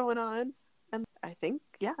something going on. And I think,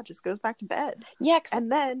 just goes back to bed. Yeah.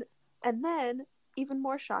 And then, even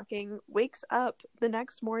more shocking, wakes up the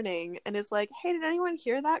next morning and is like, hey, did anyone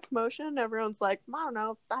hear that commotion? And everyone's like, I don't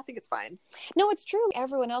know, I think it's fine. No, it's true.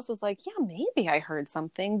 Everyone else was like, yeah, maybe I heard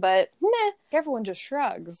something, but meh. Everyone just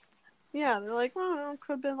shrugs. Yeah, they're like, oh,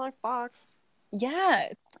 could have been like Fox. Yeah.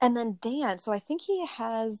 And then Dan, so I think he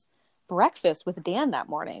has breakfast with Dan that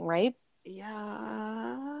morning, right?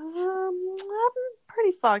 Yeah. I'm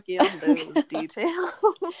pretty foggy on those details.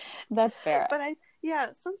 That's fair. But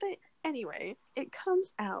anyway, it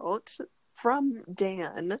comes out from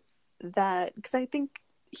Dan that, because I think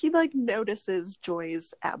he notices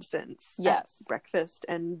Joy's absence at breakfast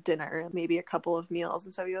and dinner, maybe a couple of meals.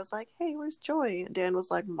 And so he was like, hey, where's Joy? And Dan was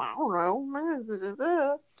like, I don't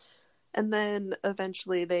know. And then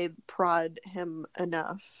eventually they prod him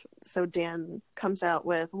enough. So Dan comes out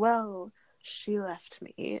with, well, she left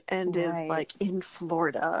me and is in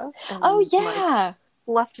Florida. And, oh, yeah.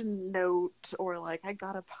 Left a note, or I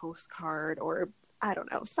got a postcard, or I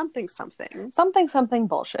don't know, something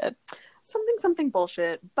bullshit. Something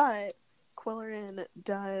bullshit. But Quillerin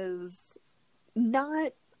does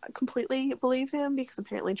not completely believe him, because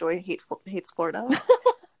apparently Joy hates Florida.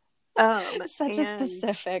 Such a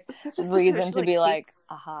specific reason to be like,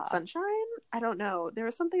 aha. Sunshine? I don't know. There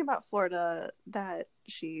was something about Florida that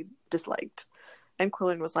she disliked. And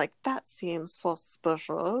Quillerin was like, that seems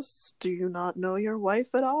suspicious. Do you not know your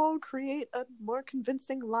wife at all? Create a more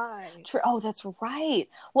convincing lie. True. Oh, that's right.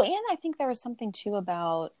 Well, and I think there was something too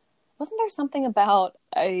about, wasn't there something about,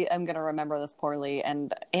 I'm going to remember this poorly,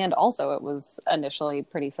 and also it was initially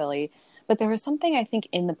pretty silly, but there was something I think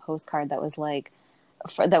in the postcard that was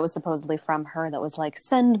that was supposedly from her, that was like,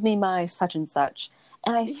 send me my such and such.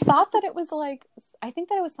 And I thought that it was I think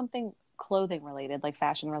that it was something clothing related, like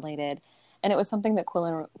fashion related. And it was something that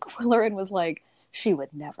Quillerin was like, she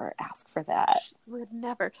would never ask for that. She would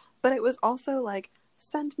never. But it was also like,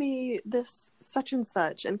 send me this such and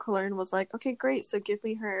such. And Quillerin was like, okay, great. So give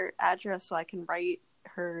me her address so I can write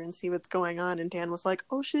her and see what's going on. And Dan was like,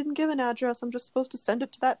 oh, she didn't give an address. I'm just supposed to send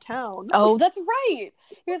it to that town. Oh, that's right.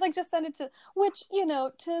 He was like, just send it to, which,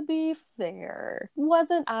 to be fair,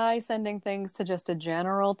 wasn't I sending things to just a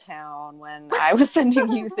general town when I was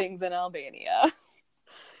sending you things in Albania?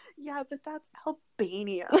 Yeah, but that's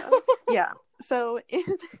Albania. Yeah. So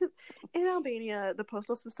in Albania, the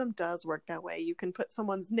postal system does work that way. You can put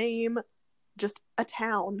someone's name, just a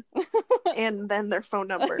town, and then their phone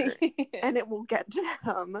number, and it will get to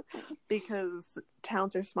them, because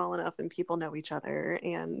towns are small enough and people know each other.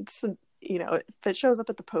 And, if it shows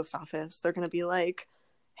up at the post office, they're going to be like,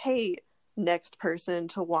 hey, next person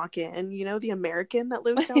to walk in, the American that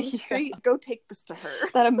lives down the street, go take this to her.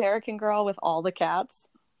 That American girl with all the cats.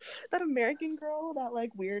 That American girl, that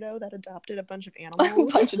weirdo that adopted a bunch of animals.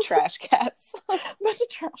 A bunch of trash cats.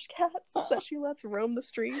 That she lets roam the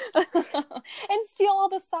streets. And steal all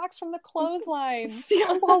the socks from the clothesline.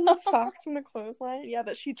 Steals all the socks from the clothesline. Yeah,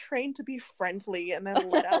 that she trained to be friendly and then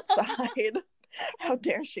let outside. How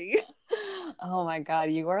dare she? Oh my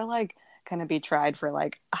god, you are gonna be tried for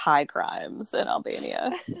high crimes in Albania.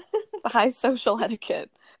 High social etiquette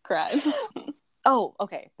crimes. Oh,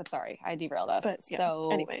 okay. But sorry, I derailed us. But, yeah,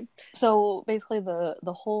 anyway. So basically the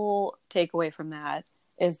whole takeaway from that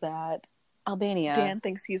is that Albania. Dan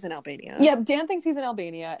thinks he's in Albania. Yeah, Dan thinks he's in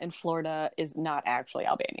Albania, and Florida is not actually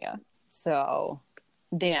Albania. So,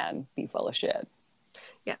 Dan be full of shit.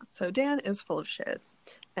 Yeah, so Dan is full of shit.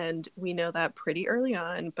 And we know that pretty early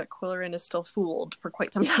on, but Quillerin is still fooled for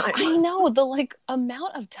quite some time. I know, the like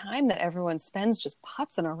amount of time that everyone spends just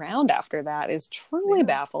putzing around after that is truly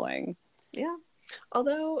baffling. Yeah.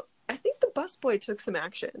 Although, I think the busboy took some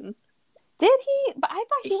action. Did he? But I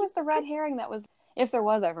thought he was the red herring that was, if there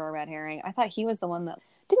was ever a red herring, I thought he was the one that,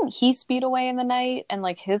 didn't he speed away in the night and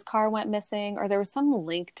like his car went missing? Or there was some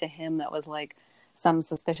link to him that was like some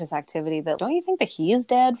suspicious activity that, don't you think that he's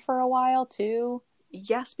dead for a while too?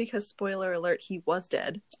 Yes, because spoiler alert, he was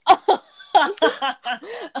dead. Oh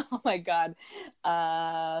my god.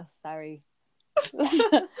 Sorry.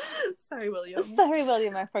 Sorry, William. Sorry,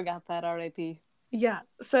 William, I forgot that. R.I.P. Yeah,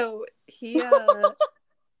 so he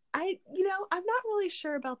I'm not really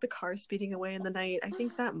sure about the car speeding away in the night. I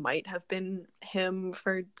think that might have been him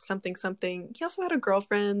for something. He also had a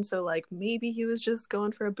girlfriend, so like maybe he was just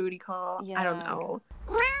going for a booty call. Yeah. I don't know.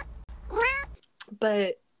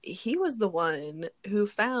 But he was the one who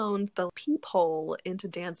found the peephole into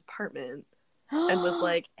Dan's apartment and was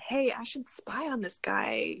like, hey, I should spy on this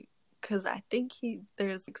guy because I think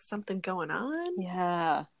there's like something going on.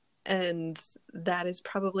 Yeah. And that is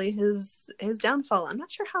probably his downfall. I'm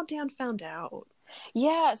not sure how Dan found out.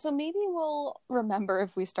 Yeah, so maybe we'll remember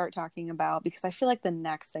if we start talking about, because I feel like the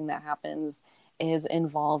next thing that happens is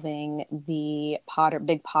involving the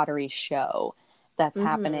big pottery show that's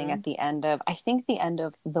happening at the end of, I think the end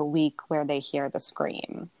of the week where they hear the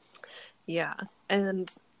scream. Yeah,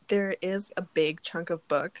 and there is a big chunk of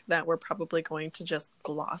book that we're probably going to just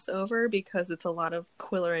gloss over because it's a lot of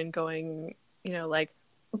Quillerin going, like,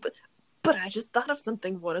 but I just thought of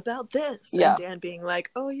something. What about this? Yeah. And Dan being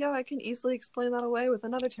like, oh yeah, I can easily explain that away with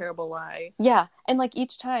another terrible lie. Yeah, and like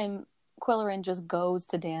each time Quillerin just goes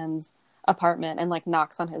to Dan's apartment and like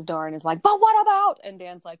knocks on his door and is like, but what about? And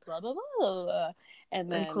Dan's like, blah blah blah, blah. And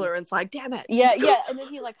then Quillerin's like, damn it. Yeah, and then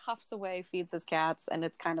he like huffs away, feeds his cats, and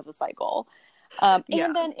it's kind of a cycle. And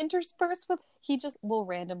then interspersed with, he just will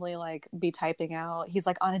randomly like be typing out. He's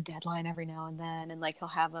like on a deadline every now and then, and like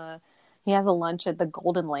he has a lunch at the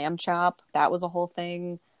Golden Lamb Chop. That was a whole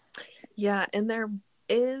thing. Yeah, and there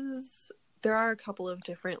are a couple of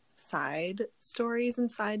different side stories and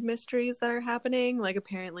side mysteries that are happening. Like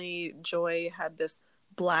apparently Joy had this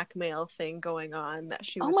blackmail thing going on that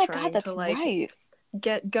she was trying to like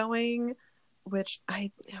get going, which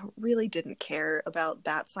I really didn't care about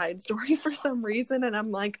that side story for some reason, and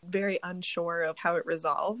I'm like very unsure of how it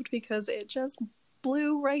resolved because it just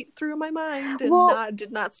blew right through my mind and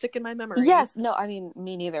did not stick in my memory. Yes, no, I mean,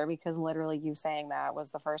 me neither, because literally you saying that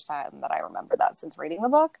was the first time that I remember that since reading the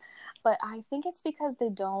book. But I think it's because they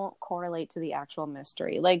don't correlate to the actual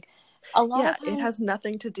mystery. Like, a lot of times, it has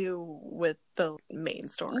nothing to do with the main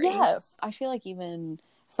story. Yes, I feel like even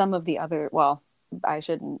some of the other, I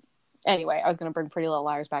shouldn't. Anyway, I was going to bring Pretty Little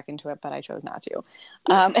Liars back into it, but I chose not to.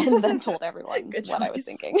 And then told everyone what I was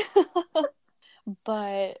thinking.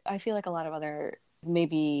 But I feel like a lot of other,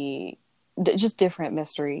 maybe just different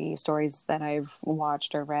mystery stories that I've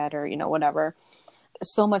watched or read or, whatever,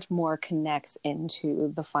 so much more connects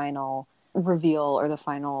into the final reveal or the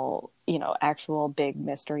final, actual big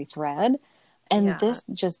mystery thread. And this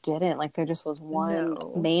just didn't. Like, there just was one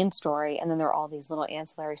main story, and then there were all these little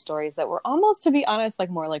ancillary stories that were almost, to be honest, like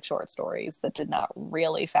more like short stories that did not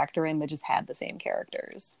really factor in, but just had the same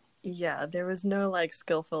characters. Yeah, there was no like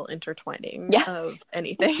skillful intertwining of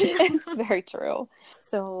anything. It's very true.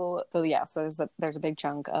 So there's a big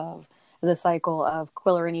chunk of the cycle of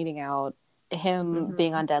Quillerin eating out, him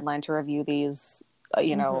being on deadline to review these,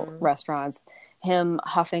 restaurants, him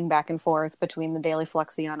huffing back and forth between the Daily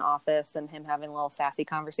Fluxion office and him having little sassy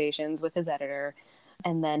conversations with his editor,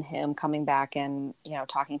 and then him coming back and,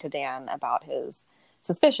 talking to Dan about his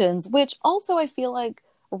suspicions, which also I feel like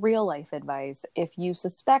real life advice. If you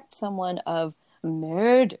suspect someone of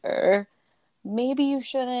murder, maybe you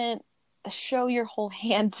shouldn't show your whole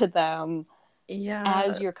hand to them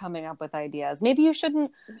as you're coming up with ideas. Maybe you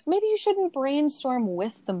shouldn't brainstorm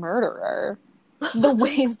with the murderer the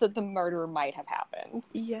ways that the murder might have happened.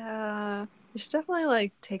 Yeah. You should definitely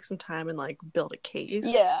like take some time and like build a case.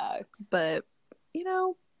 Yeah. But,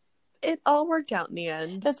 it all worked out in the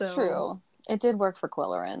end. That's true. It did work for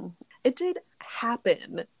Quillerin. It did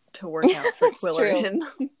happen to work out for Quillerin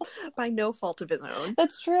by no fault of his own.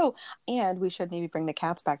 That's true. And we should maybe bring the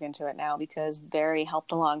cats back into it now, because Barry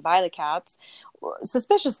helped along by the cats,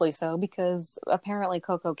 suspiciously so, because apparently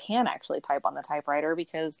Coco can actually type on the typewriter,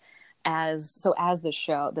 because as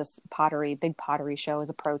this big pottery show is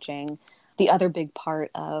approaching, the other big part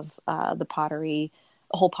of the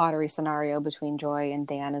whole pottery scenario between Joy and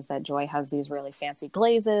Dan is that Joy has these really fancy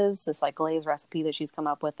glazes, this like glaze recipe that she's come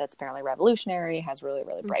up with that's apparently revolutionary, has really,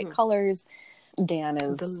 really bright colors. Dan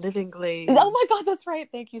is the living glaze. Oh my god, that's right.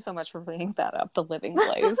 Thank you so much for bringing that up. The living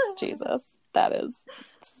glaze. Jesus, that is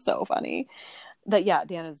so funny. That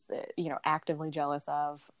Dan is actively jealous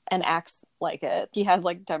of and acts like it. He has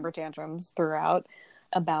like temper tantrums throughout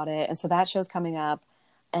about it, and so that show's coming up.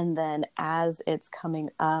 And then as it's coming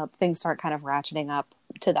up, things start kind of ratcheting up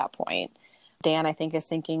to that point. Dan, I think, is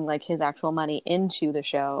sinking like his actual money into the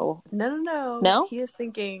show. No. He is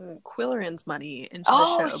sinking Quilloran's money into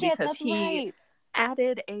the show because he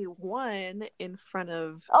added a 1 in front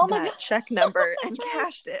of that check number and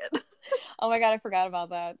cashed it. Oh my god, I forgot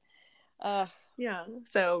about that. Yeah,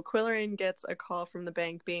 so Quilloran gets a call from the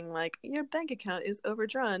bank being like, your bank account is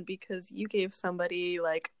overdrawn because you gave somebody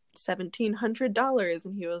like $1,700,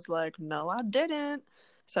 and he was like, no, I didn't.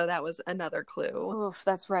 So that was another clue. Oof,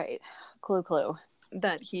 that's right. Clue.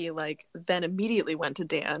 That he like then immediately went to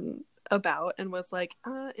Dan about and was like,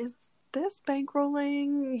 is this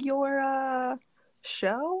bankrolling your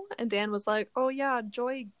show? And Dan was like, oh yeah,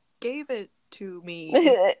 Joy gave it to me.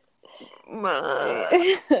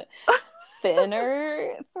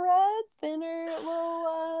 Thinner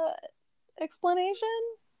little explanation.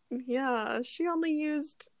 Yeah, she only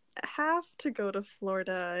used half to go to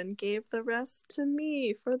Florida and gave the rest to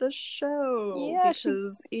me for the show. Yeah,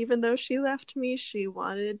 because even though she left me, she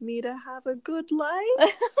wanted me to have a good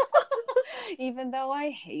life. Even though I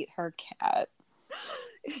hate her cat.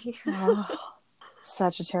 Oh,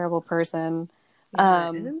 such a terrible person.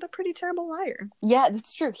 And a pretty terrible liar. Yeah,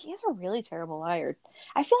 that's true. He is a really terrible liar.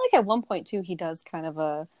 I feel like at one point too, he does kind of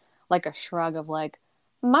a shrug of like,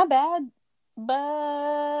 my bad,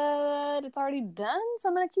 but it's already done, so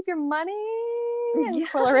I'm gonna keep your money. And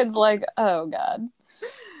Quilloran's like, oh god.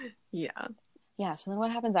 Yeah, so then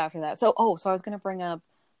what happens after that? So I was gonna bring up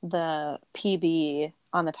the PB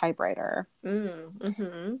on the typewriter.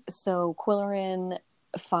 So Quilloran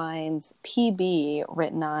finds PB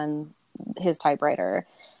written on his typewriter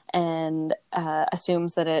and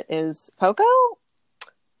assumes that it is Coco?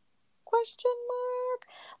 Question mark.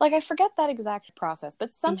 Like, I forget that exact process,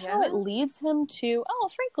 but somehow it leads him to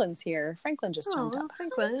Franklin's here. Franklin just jumped up.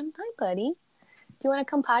 Franklin. Hi, buddy. Do you want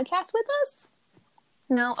to come podcast with us?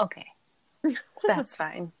 No? Okay. That's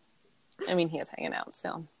fine. I mean, he is hanging out,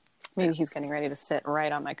 so maybe he's getting ready to sit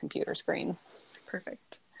right on my computer screen.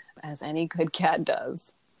 Perfect. As any good cat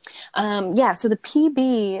does. So the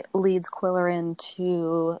PB leads Quilloran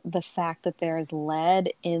to the fact that there is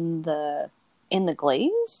lead in the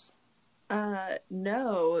glaze?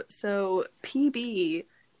 No. So PB,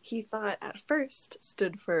 he thought at first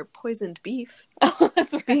stood for poisoned beef. Oh,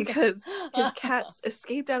 that's right. Because his cats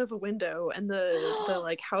escaped out of a window and the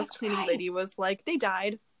like house cleaning lady was like, they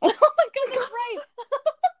died. Oh my god, that's right.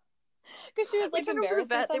 Because she was like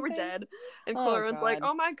embarrassed. They were dead. And Quilloran's like,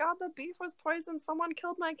 oh my god, the beef was poisoned. Someone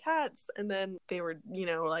killed my cats. And then they were,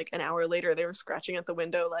 like an hour later, they were scratching at the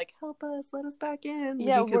window, like, help us, let us back in.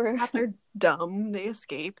 Yeah, because cats are dumb. They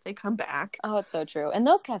escape. They come back. Oh, it's so true. And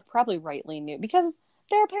those cats probably rightly knew because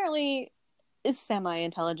they're apparently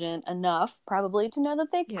semi-intelligent enough, probably, to know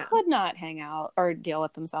that they could not hang out or deal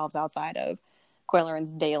with themselves outside of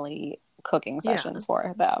Quilloran's daily cooking sessions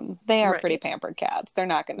for them. They are pretty pampered cats. They're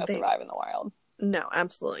not going to survive in the wild. No,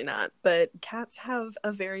 absolutely not. But cats have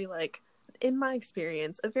a very, in my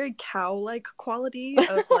experience, a very cow-like quality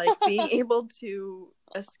of, being able to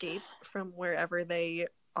escape from wherever they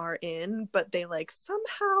are in, but they,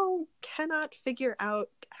 somehow cannot figure out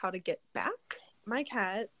how to get back. My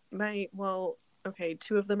cat,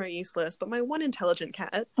 two of them are useless, but my one intelligent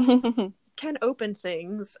cat can open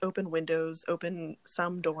things, open windows, open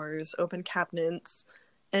some doors, open cabinets,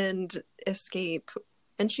 and escape.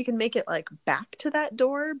 And she can make it back to that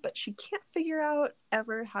door, but she can't figure out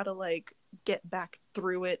ever how to get back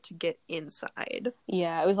through it to get inside.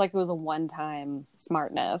 Yeah, it was a one-time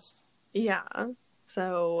smartness. Yeah.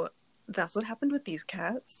 So that's what happened with these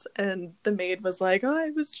cats. And the maid was like,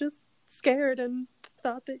 I was just scared and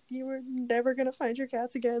thought that you were never going to find your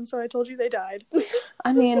cats again, so I told you they died.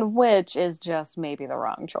 I mean, which is just maybe the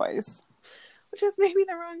wrong choice. Which is maybe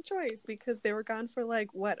the wrong choice, because they were gone for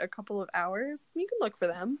a couple of hours. You can look for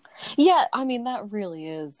them. Yeah, I mean, that really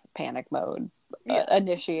is panic mode.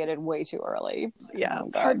 Initiated way too early. Yeah,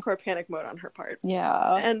 hardcore panic mode on her part.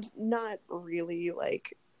 Yeah. And not really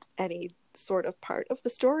any sort of part of the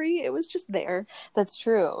story. It was just there. That's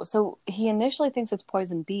true. So he initially thinks it's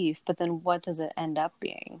poisoned beef, but then what does it end up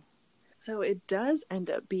being? So it does end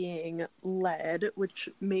up being lead, which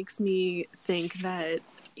makes me think that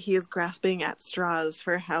he is grasping at straws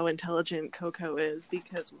for how intelligent Coco is,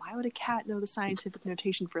 because why would a cat know the scientific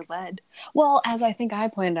notation for lead? Well, as I think I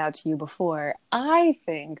pointed out to you before, I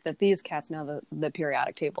think that these cats know the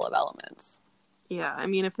periodic table of elements. Yeah, I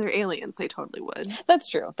mean, if they're aliens, they totally would. That's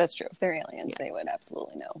true. That's true. If they're aliens, they would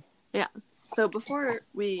absolutely know. Yeah. So before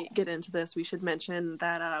we get into this, we should mention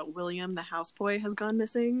that William, the houseboy, has gone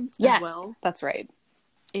missing as well. That's right.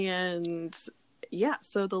 And yeah,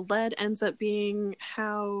 so the lead ends up being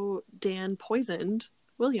how Dan poisoned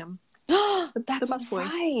William. That's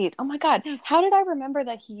right. Oh my god. Yeah. How did I remember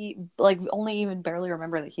that he, like, only even barely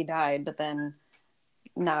remember that he died, but then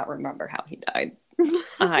not remember how he died?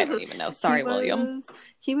 I don't even know. Sorry, William.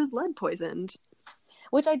 He was lead poisoned.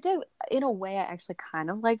 Which I did, in a way, I actually kind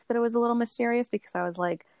of liked that it was a little mysterious, because I was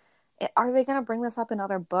like, are they going to bring this up in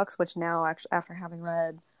other books? Which now, actually, after having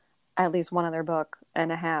read at least one other book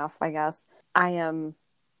and a half, I guess, I am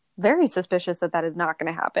very suspicious that is not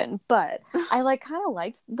going to happen. But I kind of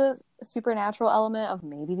liked the supernatural element of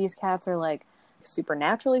maybe these cats are like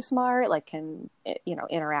supernaturally smart, like can,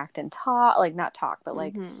 interact and talk, like not talk, but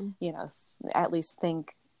like, at least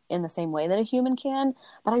think in the same way that a human can.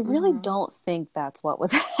 But I really don't think that's what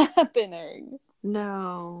was happening.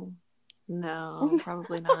 No,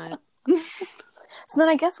 probably not. So then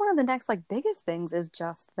I guess one of the next biggest things is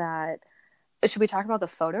just that, should we talk about the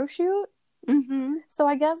photo shoot? So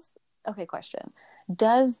I guess, okay, question.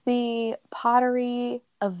 Does the pottery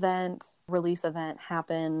release event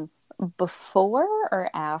happen before or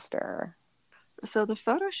after? So the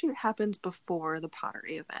photo shoot happens before the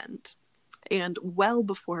pottery event, and well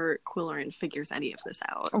before Quillerin figures any of this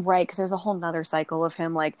out. Right, because there's a whole nother cycle of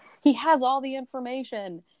him, he has all the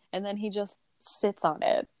information, and then he just sits on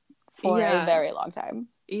it for a very long time.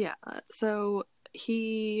 Yeah, so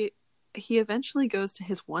he eventually goes to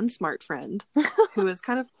his one smart friend who is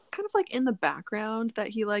kind of in the background, that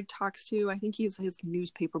he talks to. I think he's his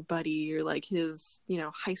newspaper buddy, or his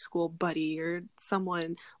high school buddy, or some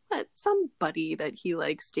buddy that he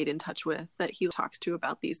stayed in touch with, that he talks to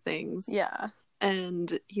about these things. Yeah.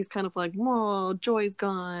 And he's kind of like, well, Joy's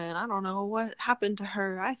gone. I don't know what happened to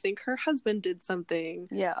her. I think her husband did something.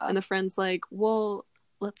 Yeah. And the friend's like, well,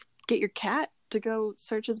 let's get your cat to go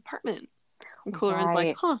search his apartment. And Quillerin's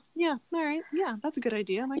like, huh, yeah, all right, yeah, that's a good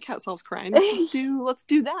idea. My cat solves crimes. Let's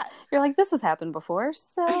do that. You're like, this has happened before,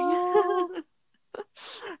 so...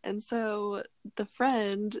 And so the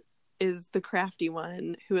friend is the crafty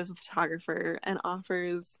one, who is a photographer, and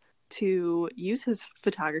offers to use his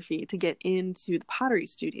photography to get into the pottery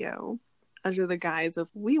studio under the guise of,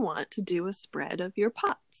 we want to do a spread of your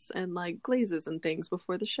pots and glazes and things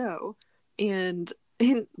before the show. And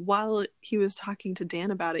while he was talking to Dan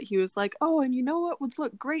about it, he was like, oh, and you know what would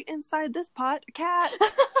look great inside this pot? A cat.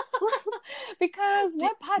 Because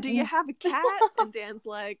what pot? Do you have a cat? And Dan's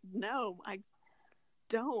like, no, I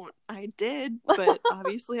don't. I did, but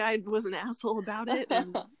obviously I was an asshole about it,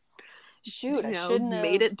 and shoot, I shouldn't have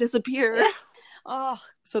made it disappear. Oh,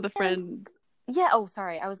 so the friend. Yeah. Oh,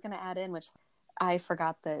 sorry. I was going to add in, which I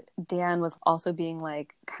forgot, that Dan was also being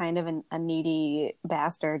kind of a needy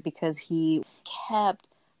bastard, because he kept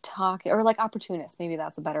talking, or opportunist, maybe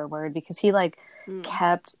that's a better word, because he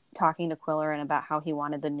kept talking to Quillerin about how he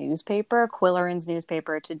wanted the Quillerin's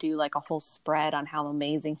newspaper, to do a whole spread on how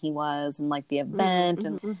amazing he was, and the event,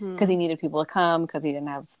 and because he needed people to come, because he didn't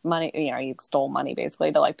have money, he stole money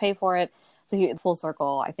basically to pay for it. So he, full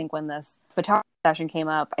circle, I think when this photography session came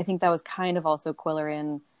up, I think that was kind of also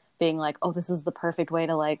Quillerin being like, oh, this is the perfect way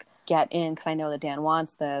to get in, because I know that Dan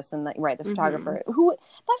wants this. And the photographer,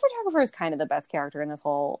 that photographer is kind of the best character in this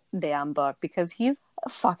whole damn book, because he's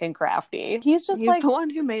fucking crafty. He's just the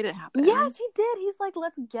one who made it happen. Yes, he did. He's like,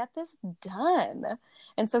 let's get this done.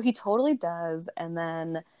 And so he totally does. And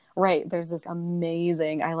then there's this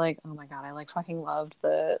amazing, oh my god, I fucking loved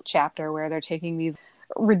the chapter where they're taking these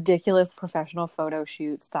ridiculous professional photo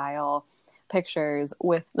shoot style pictures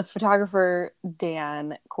with the photographer,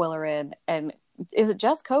 Dan, Quillerin, and is it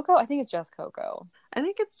just Coco? I think it's just Coco. I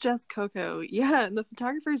think it's just Coco. Yeah, and the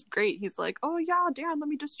photographer's great. He's like, oh yeah, Dan, let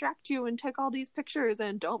me distract you and take all these pictures,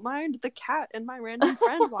 and don't mind the cat and my random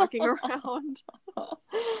friend walking around. Oh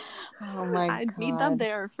my god. I need them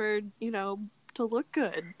there for, to look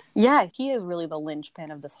good. Yeah, he is really the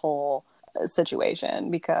linchpin of this whole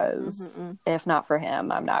situation, because if not for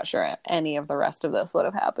him, I'm not sure any of the rest of this would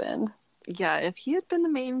have happened. Yeah, if he had been the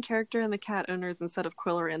main character and the cat owners instead of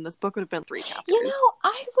Quillerin, this book would have been 3 chapters.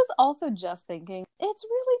 I was also just thinking, it's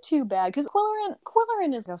really too bad, because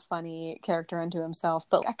Quillerin is a funny character unto himself,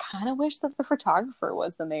 but I kind of wish that the photographer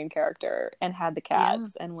was the main character and had the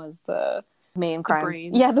cats and was the main The crimes.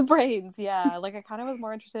 brains. Yeah, the brains. Yeah, like I kind of was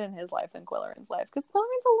more interested in his life than Quillen's life because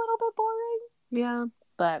Quillen's a little bit boring. Yeah.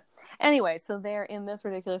 But anyway, so they're in this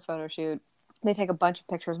ridiculous photo shoot. They take a bunch of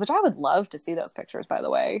pictures, which I would love to see those pictures, by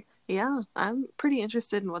the way. Yeah, I'm pretty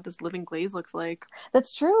interested in what this living glaze looks like.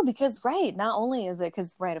 That's true because, right, not only is it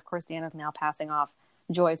because, right, of course, Dan is now passing off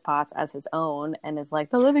Joy's pots as his own and is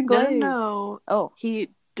like, the living glaze. No. Oh. He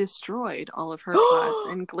destroyed all of her pots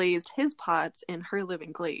and glazed his pots in her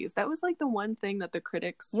living glaze. That was like the one thing that the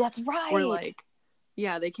critics That's right. were like,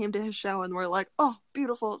 yeah, they came to his show and were like, oh,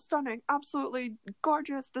 beautiful, stunning, absolutely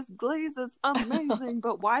gorgeous. This glaze is amazing.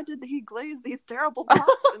 But why did he glaze these terrible pots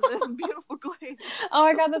in this beautiful glaze? Oh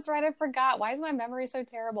my God, that's right. I forgot. Why is my memory so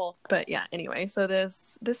terrible? But yeah, anyway, so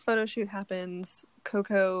this photo shoot happens.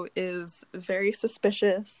 Coco is very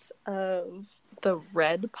suspicious of the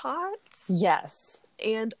red pots. Yes.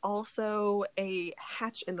 And also a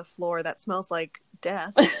hatch in the floor that smells like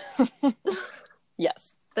death.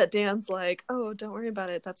 Yes. That Dan's like, oh, don't worry about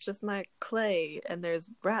it. That's just my clay. And there's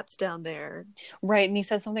rats down there. Right. And he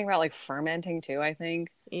says something about like fermenting too, I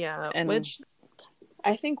think. Yeah. And... which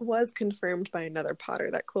I think was confirmed by another potter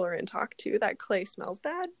that Qwilleran talked to. That clay smells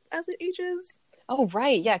bad as it ages. Oh,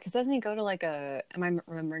 right. Yeah. Because doesn't he go to like a... Am I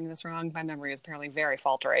remembering this wrong? My memory is apparently very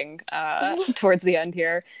faltering towards the end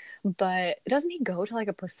here. But doesn't he go to like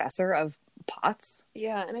a professor of pots?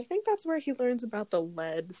 Yeah, and I think that's where he learns about the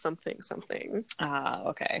lead something.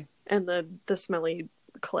 Okay. And the smelly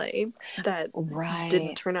clay that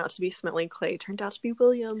didn't turn out to be smelly clay, turned out to be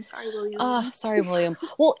William. Sorry, William. Sorry, William.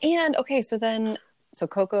 Well, and okay, so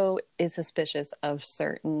Coco is suspicious of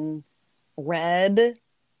certain red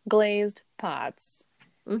glazed pots.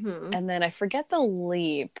 Mm-hmm. And then I forget the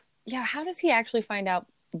leap. Yeah, how does he actually find out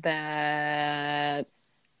that...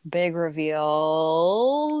 Big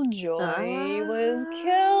reveal, Joy was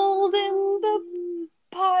killed in the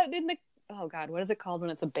pot, oh God, what is it called when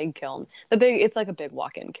it's a big kiln? It's like a big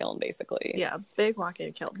walk-in kiln, basically. Yeah, big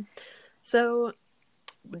walk-in kiln. So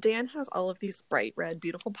Dan has all of these bright red,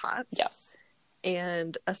 beautiful pots. Yes.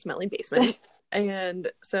 And a smelly basement.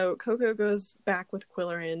 And so Coco goes back with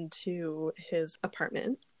Qwilleran to his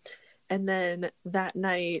apartment. And then that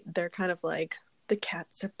night, they're kind of like, the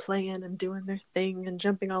cats are playing and doing their thing and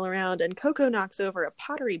jumping all around, and Coco knocks over a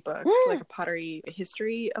pottery book, like a pottery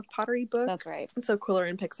history of pottery book. That's right. And so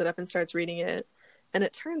Qwilleran picks it up and starts reading it, and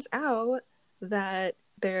it turns out that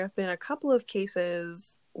there have been a couple of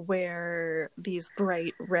cases where these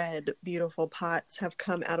bright red beautiful pots have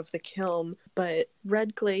come out of the kiln, but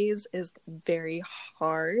red glaze is very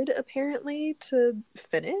hard apparently to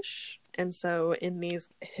finish. And so in these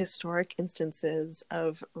historic instances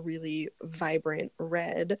of really vibrant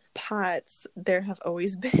red pots, there have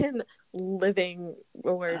always been living,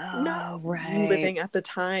 or not living at the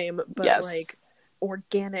time, but like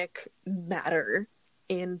organic matter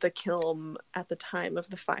in the kiln at the time of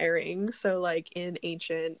the firing. So like in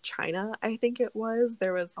ancient China, I think it was,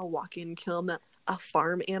 there was a walk-in kiln that a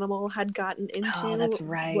farm animal had gotten into. Oh, that's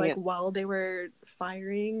right. Like while they were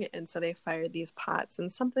firing, and so they fired these pots,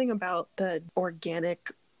 and something about the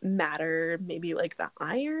organic matter, maybe like the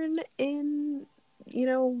iron in, you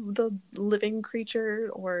know, the living creature,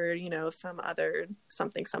 or, you know, some other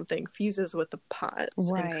something fuses with the pots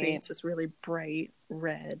and creates this really bright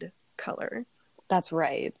red color. That's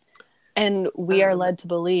right. And we are led to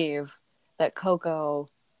believe that Coco,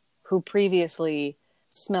 who previously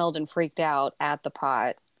smelled and freaked out at the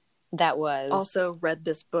pot, that was... also read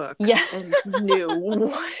this book and knew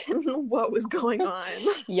what was going on.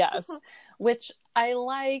 Yes. Which I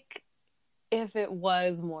like if it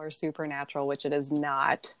was more supernatural, which it is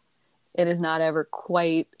not. It is not ever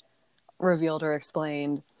quite revealed or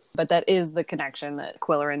explained. But that is the connection that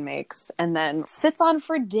Qwilleran makes, and then sits on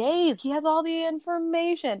for days. He has all the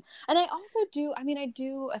information. And I also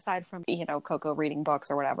do, aside from, you know, Coco reading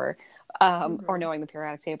books or whatever, or knowing the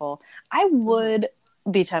periodic table, I would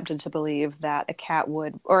be tempted to believe that a cat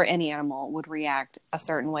would, or any animal would react a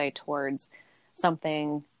certain way towards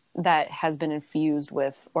something that has been infused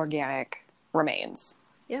with organic remains.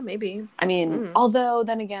 Yeah, maybe. I mean, although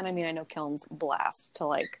then again, I mean, I know kilns blast to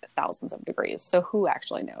like thousands of degrees, so who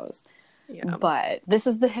actually knows? Yeah. But this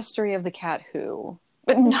is the history of the cat who,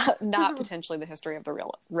 but not potentially the history of the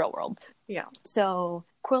real world. Yeah. So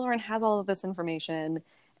Qwilleran has all of this information,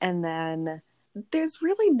 and then there's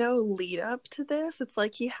really no lead up to this. It's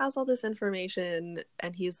like he has all this information,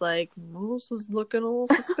 and he's like, this is looking a little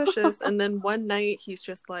suspicious. And then one night he's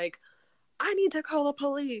just like, I need to call the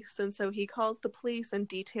police. And so he calls the police and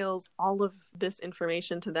details all of this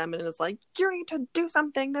information to them and is like, you need to do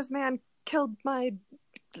something. This man killed my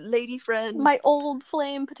lady friend. My old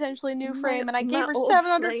flame, potentially new frame, and I gave her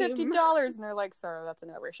 $750, and they're like, sir, that's an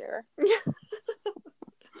overshare.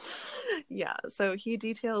 Yeah, so he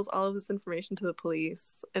details all of this information to the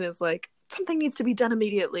police and is like, something needs to be done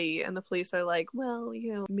immediately. And the police are like, well,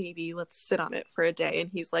 maybe let's sit on it for a day. And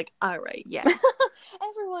he's like, all right, yeah.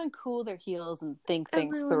 Everyone cool their heels and think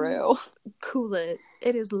things through. Cool it.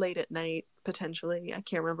 It is late at night, potentially. I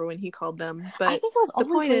can't remember when he called them, but I think it was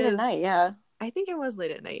always late at night, yeah. I think it was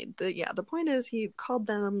late at night. The point is he called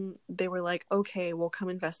them. They were like, okay, we'll come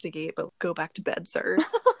investigate, but go back to bed, sir.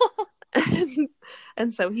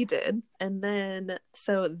 And so he did. And then,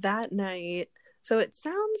 so that night, so it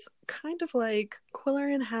sounds kind of like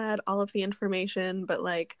Quillerin had all of the information, but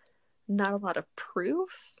like not a lot of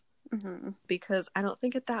proof. Mm-hmm. Because I don't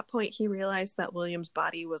think at that point he realized that William's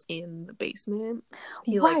body was in the basement.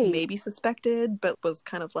 He like maybe suspected, but was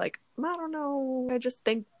kind of like, I don't know. I just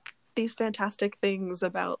think these fantastic things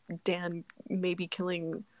about Dan maybe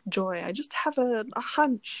killing Joy. I just have a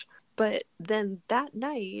hunch. But then that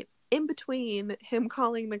night, in between him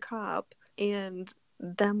calling the cop and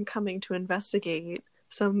them coming to investigate,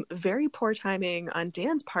 some very poor timing on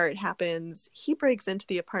Dan's part happens. He breaks into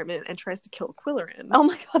the apartment and tries to kill Quillerin. Oh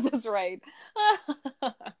my god, that's right.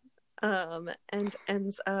 And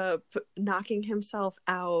ends up knocking himself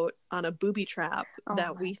out on a booby trap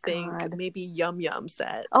that we think maybe Yum Yum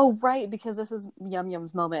set. Oh, right, because this is Yum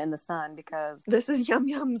Yum's moment in the sun, because... This is Yum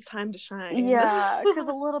Yum's time to shine. Yeah, because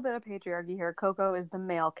a little bit of patriarchy here. Coco is the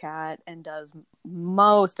male cat and does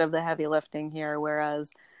most of the heavy lifting here, whereas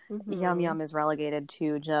Yum Yum is relegated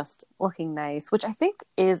to just looking nice, which I think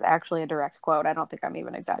is actually a direct quote. I don't think I'm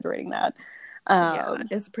even exaggerating that. Yeah,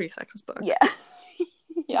 it's a pretty sexist book. Yeah.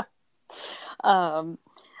 Yeah.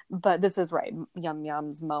 But this is right, Yum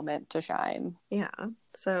Yum's moment to shine. Yeah.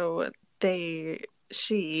 So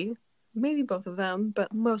she, maybe both of them,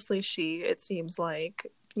 but mostly she, it seems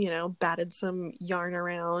like, batted some yarn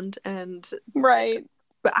around and... Right.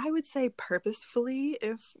 But I would say purposefully,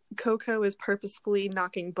 if Coco is purposefully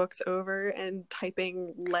knocking books over and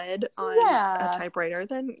typing lead on a typewriter,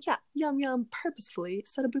 then Yum Yum purposefully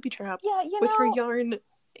set a booby trap with her yarn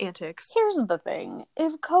antics. Here's the thing.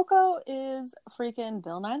 If Coco is freaking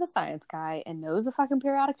Bill Nye the Science Guy and knows the fucking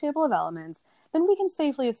periodic table of elements, then we can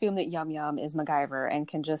safely assume that Yum Yum is MacGyver and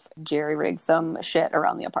can just jerry-rig some shit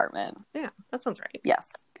around the apartment. Yeah, that sounds right.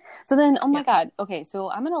 Yes. So then, oh my god. Okay, so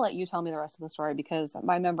I'm going to let you tell me the rest of the story because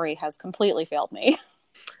my memory has completely failed me.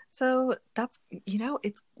 So that's,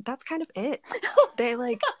 that's kind of it. They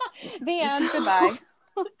like... The end. Goodbye.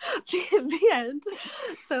 The end.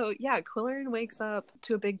 So Quillerin wakes up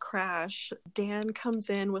to a big crash. Dan comes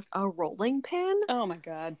in with a rolling pin. Oh my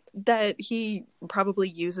god. That he probably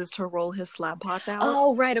uses to roll his slab pots out.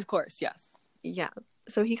 Oh, right, of course, yes. Yeah.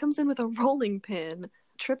 So he comes in with a rolling pin,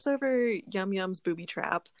 trips over Yum Yum's booby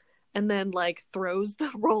trap, and then like throws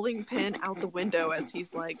the rolling pin out the window as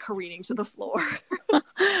he's like careening to the floor.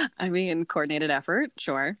 I mean, coordinated effort,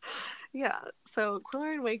 sure. Yeah, so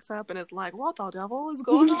Quillerin wakes up and is like, what the devil is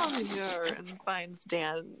going on here? And finds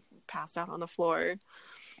Dan passed out on the floor.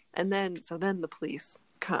 And then the police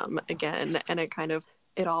come again, and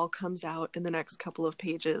it all comes out in the next couple of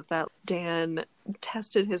pages that Dan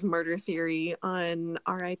tested his murder theory on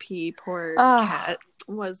R.I.P. poor cat,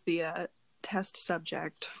 was the test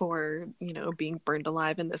subject for, being burned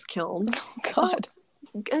alive in this kiln. Oh, God.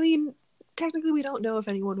 I mean, technically we don't know if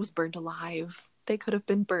anyone was burned alive. They could have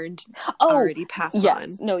been burned already passed on.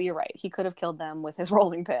 Yes, no, you're right. He could have killed them with his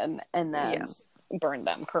rolling pin and then burned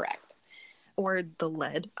them, correct. Or the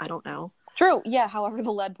lead, I don't know. True, yeah, however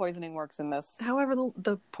the lead poisoning works in this. However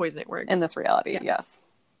the poisoning works. In this reality, yes.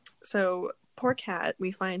 So, poor cat,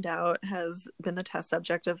 we find out, has been the test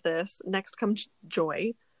subject of this. Next comes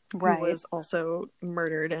Joy, who was also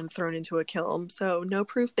murdered and thrown into a kiln. So, no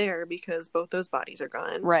proof there because both those bodies are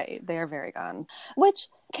gone. Right, they are very gone. Which,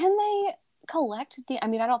 can they... collect I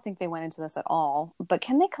mean, I don't think they went into this at all, but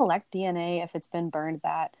can they collect DNA if it's been burned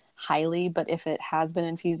that highly, but if it has been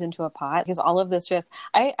infused into a pot? Because all of this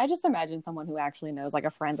I just imagine someone who actually knows, like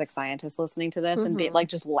a forensic scientist listening to this and be like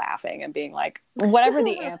just laughing and being like, whatever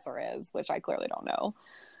the answer is, which I clearly don't know.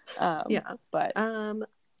 But I'm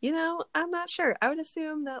not sure. I would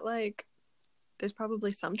assume that like there's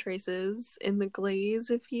probably some traces in the glaze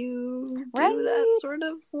if you do that sort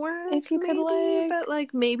of work. If you could, but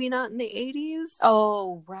like maybe not in the 80s.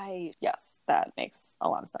 Oh, right. Yes, that makes a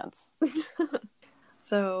lot of sense.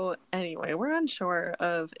 So anyway, we're unsure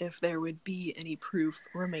of if there would be any proof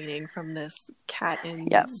remaining from this Cat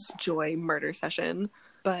and Joy murder session.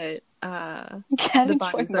 But Cat and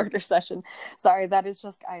Joy murder session. Sorry, that is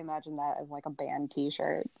just, I imagine that as like a band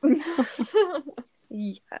t-shirt.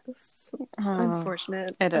 Yes. Oh,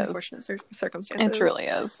 Unfortunate, it is. unfortunate It circumstances. truly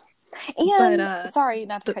is. But And sorry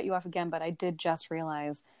not to cut you off again, but I did just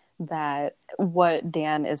realize that what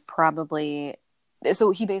Dan is probably,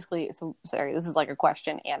 so he basically, so sorry, this is like a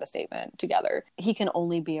question and a statement together. He can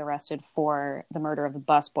only be arrested for the murder of the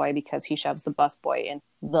busboy because he shoves the busboy in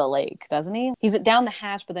the lake, doesn't he? He's down the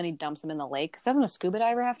hatch, but then he dumps him in the lake. 'Cause doesn't a scuba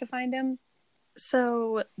diver have to find him?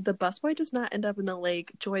 so the busboy does not end up in the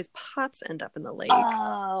lake. Joy's pots end up in the lake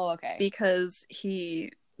Oh, okay. because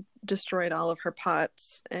he destroyed all of her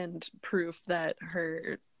pots and proof that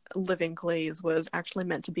her living glaze was actually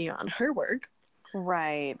meant to be on her work.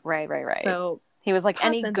 Right. So He was like, pots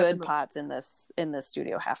any end up good pots in this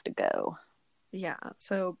studio have to go. yeah,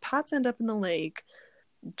 so pots end up in the lake.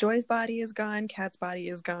 Joy's body is gone, Kat's body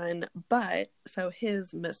is gone, but so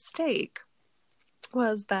his mistake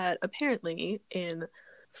was that apparently in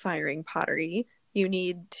firing pottery, you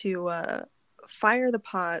need to fire the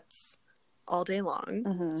pots all day long.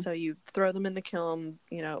 Mm-hmm. So you throw them in the kiln,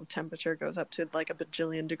 temperature goes up to like a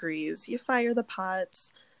bajillion degrees. You fire the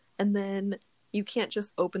pots, and then you can't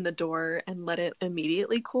just open the door and let it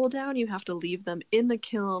immediately cool down. You have to leave them in the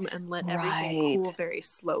kiln and let everything cool very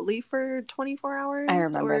slowly for 24 hours. I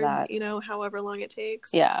remember that. However long it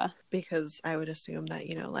takes. Yeah. Because I would assume that,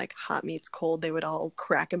 like hot meat's cold, they would all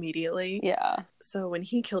crack immediately. Yeah. So when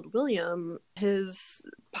he killed William, his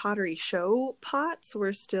pottery show pots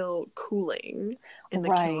were still cooling in the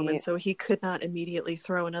kiln, and so he could not immediately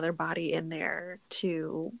throw another body in there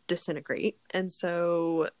to disintegrate. And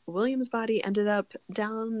so William's body ended up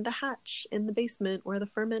down the hatch in the basement where the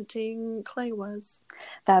fermenting clay was.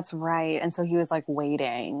 That's right. And so he was like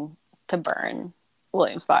waiting to burn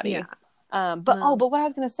William's body. Yeah. But what I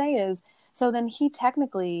was going to say is, so then he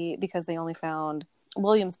technically, because they only found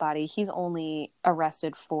William's body, he's only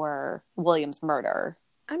arrested for William's murder.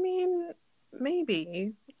 I mean,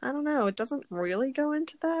 maybe. I don't know. It doesn't really go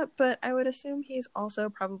into that, but I would assume he's also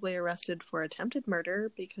probably arrested for attempted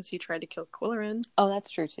murder because he tried to kill Quillerin. Oh, that's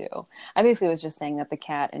true too. I basically was just saying that the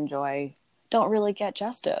cat and Joy don't really get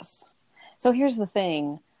justice. So here's the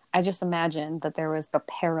thing. I just imagined that there was a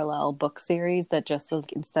parallel book series that just was,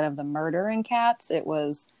 instead of the murder in Cats, it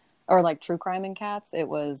was, or like true crime in Cats, it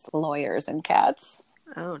was lawyers in Cats.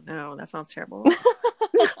 Oh no, that sounds terrible.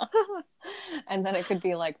 And then it could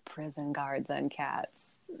be like prison guards and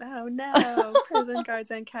cats. Oh no, prison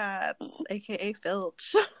guards and cats, aka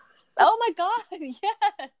Filch. Oh my god,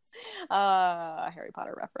 yes! Harry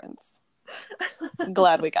Potter reference.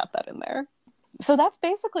 Glad we got that in there. So that's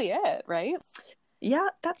basically it, right? Yeah,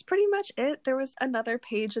 that's pretty much it. There was another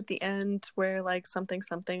page at the end where like something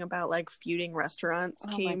about like feuding restaurants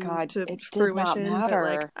came to fruition, but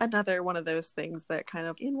like another one of those things that kind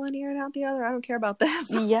of in one ear and out the other. I don't care about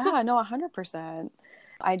this. Yeah, no, 100%.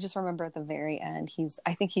 I just remember at the very end,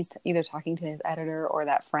 I think he's either talking to his editor or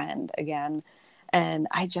that friend again. And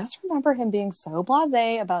I just remember him being so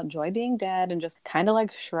blasé about Joy being dead and just kind of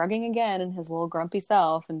like shrugging again in his little grumpy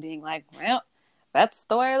self and being like, well, that's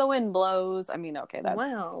the way the wind blows. I mean, okay, that's...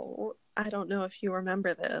 Well, I don't know if you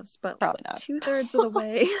remember this, but probably not. 2/3 of the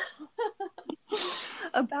way...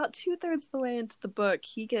 About 2/3 of the way into the book,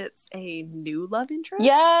 he gets a new love interest.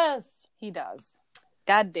 Yes, he does.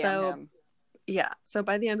 God damn him. Yeah, so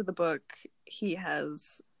by the end of the book, he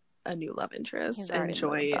has a new love interest, and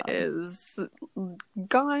Joy is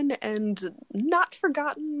gone and not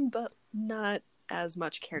forgotten, but not as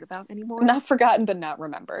much cared about anymore. Not forgotten, but not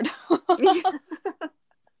remembered.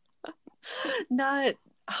 Not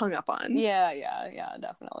hung up on. Yeah,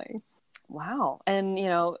 definitely. Wow. And,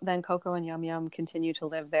 then Coco and Yum Yum continue to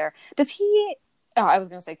live there. Does he... Oh, I was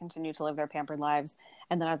going to say continue to live their pampered lives.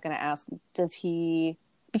 And then I was going to ask, does he...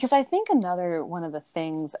 Because I think another one of the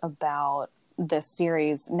things about this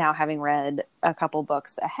series, now having read a couple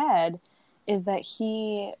books ahead, is that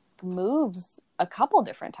he moves a couple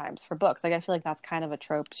different times for books. Like, I feel like that's kind of a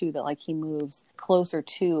trope too, that like he moves closer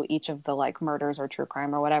to each of the like murders or true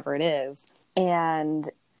crime or whatever it is. And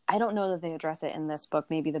I don't know that they address it in this book,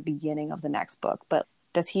 maybe the beginning of the next book, but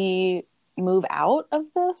does he move out of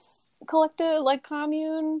this collective like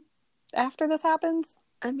commune after this happens?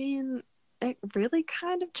 I mean, it really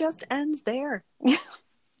kind of just ends there.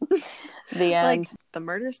 The end. Like, the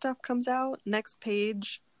murder stuff comes out, next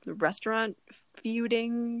page, the restaurant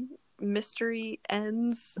feuding mystery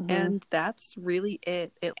ends, and that's really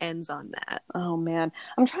it. It ends on that. Oh man,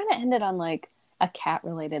 I'm trying to end it on like a cat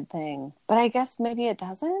related thing, but I guess maybe it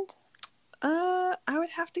doesn't. I would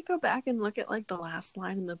have to go back and look at like the last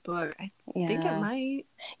line in the book. I think it might.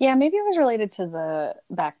 Yeah, maybe it was related to the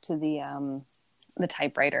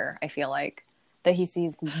typewriter. I feel like that he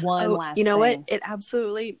sees one last. You know what? It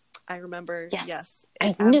absolutely. I remember. Yes,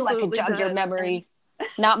 I knew I could jog your memory.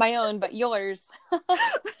 Not my own, but yours.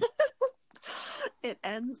 It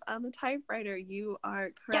ends on the typewriter. You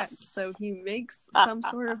are correct. Yes! So he makes some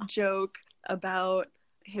sort of joke about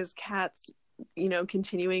his cats,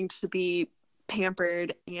 continuing to be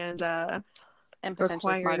pampered and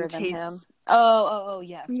potentially smarter than him. Oh,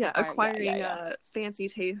 yes. Yeah, acquiring fancy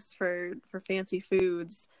tastes for fancy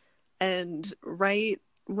foods. And right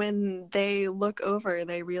when they look over,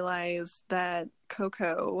 they realize that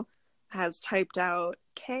Coco has typed out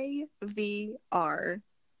KVR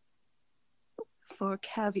for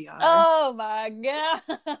caviar. Oh my god.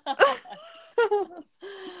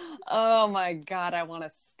 Oh my god, I want to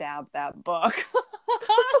stab that book.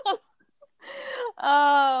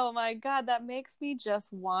 Oh my god, that makes me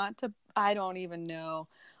just want to, I don't even know.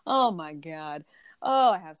 Oh my god. Oh,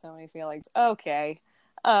 I have so many feelings. Okay.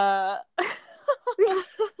 Well,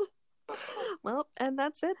 and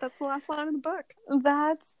that's it. That's the last line in the book.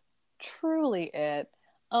 That's truly it.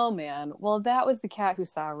 Oh man. Well, that was The Cat Who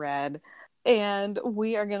Saw Red. And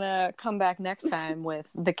we are going to come back next time with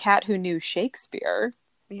The Cat Who Knew Shakespeare.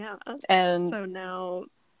 Yeah. And so now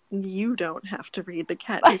you don't have to read The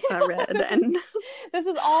Cat Who Saw Red. And this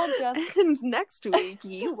is all just... And next week,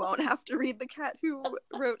 you won't have to read The Cat Who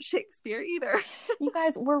Wrote Shakespeare either. You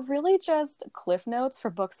guys, we're really just cliff notes for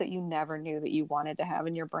books that you never knew that you wanted to have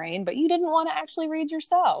in your brain, but you didn't want to actually read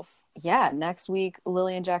yourself. Yeah, next week,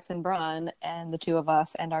 Lillian Jackson Brunn and the two of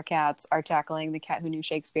us and our cats are tackling The Cat Who Knew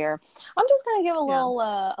Shakespeare. I'm just going to give a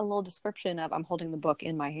little description of... I'm holding the book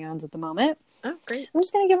in my hands at the moment. Oh, great. I'm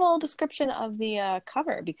just going to give a little description of the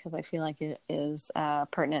cover because I feel like it is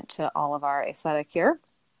pertinent to all of our aesthetic here.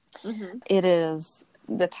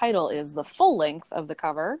 Mm-hmm. The title is the full length of the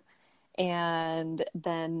cover, and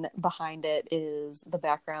then behind it is the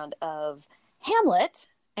background of Hamlet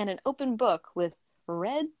and an open book with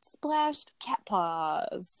red splashed cat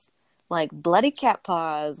paws, like bloody cat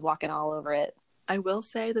paws walking all over it. I will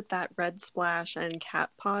say that red splash and cat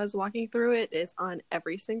paws walking through it is on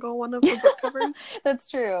every single one of the book covers. That's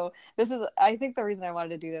true. I think the reason I wanted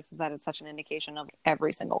to do this is that it's such an indication of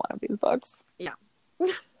every single one of these books. Yeah.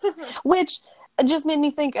 Which just made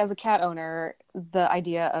me think, as a cat owner, the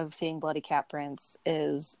idea of seeing bloody cat prints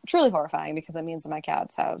is truly horrifying because it means that my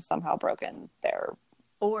cats have somehow broken their...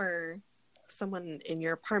 Or someone in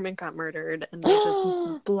your apartment got murdered and they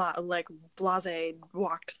just blase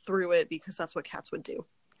walked through it because that's what cats would do.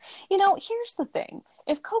 Here's the thing.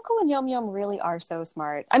 If Coco and Yum Yum really are so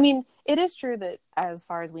smart, I mean, it is true that as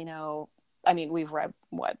far as we know, I mean, we've read,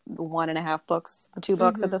 1.5 books, 2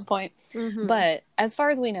 books mm-hmm. at this point. Mm-hmm. But as far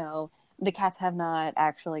as we know, the cats have not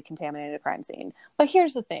actually contaminated a crime scene. But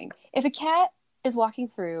here's the thing. If a cat is walking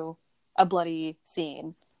through a bloody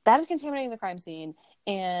scene, that is contaminating the crime scene.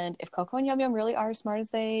 And if Coco and Yum Yum really are as smart as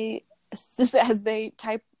they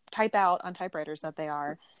type out on typewriters that they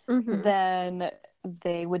are, mm-hmm. then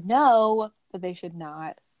they would know that they should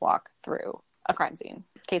not walk through a crime scene.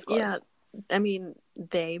 Case closed. Yeah, I mean,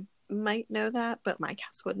 they might know that, but my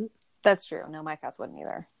cats wouldn't. That's true. No, my cats wouldn't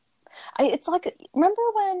either. It's like, remember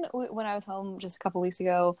when I was home just a couple weeks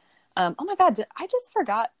ago? Oh my God, I just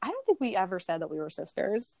forgot. I don't think we ever said that we were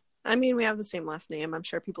sisters. I mean, we have the same last name. I'm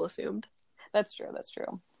sure people assumed. That's true.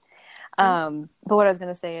 But what I was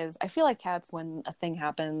going to say is I feel like cats, when a thing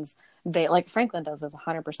happens, they, like Franklin does this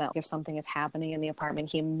 100%. If something is happening in the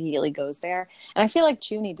apartment, he immediately goes there. And I feel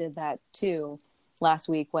like Junie did that too last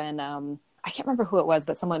week when, I can't remember who it was,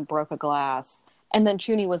 but someone broke a glass. And then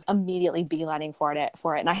Junie was immediately beelining for it.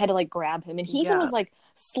 And I had to grab him. And he even was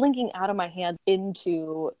slinking out of my hands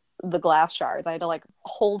into the glass shards. I had to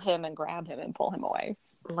hold him and grab him and pull him away.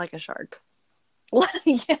 Like a shark.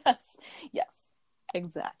 Yes,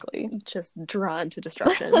 exactly. Just drawn to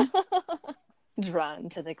destruction. Drawn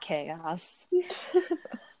to the chaos.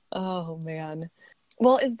 Oh, man.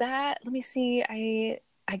 Well, let me see.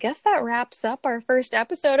 I guess that wraps up our first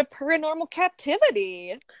episode of Paranormal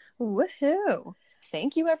Captivity. Woohoo.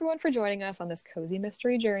 Thank you, everyone, for joining us on this cozy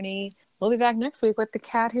mystery journey. We'll be back next week with The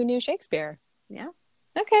Cat Who Knew Shakespeare. Yeah.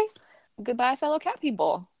 Okay. Goodbye, fellow cat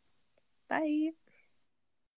people. Bye.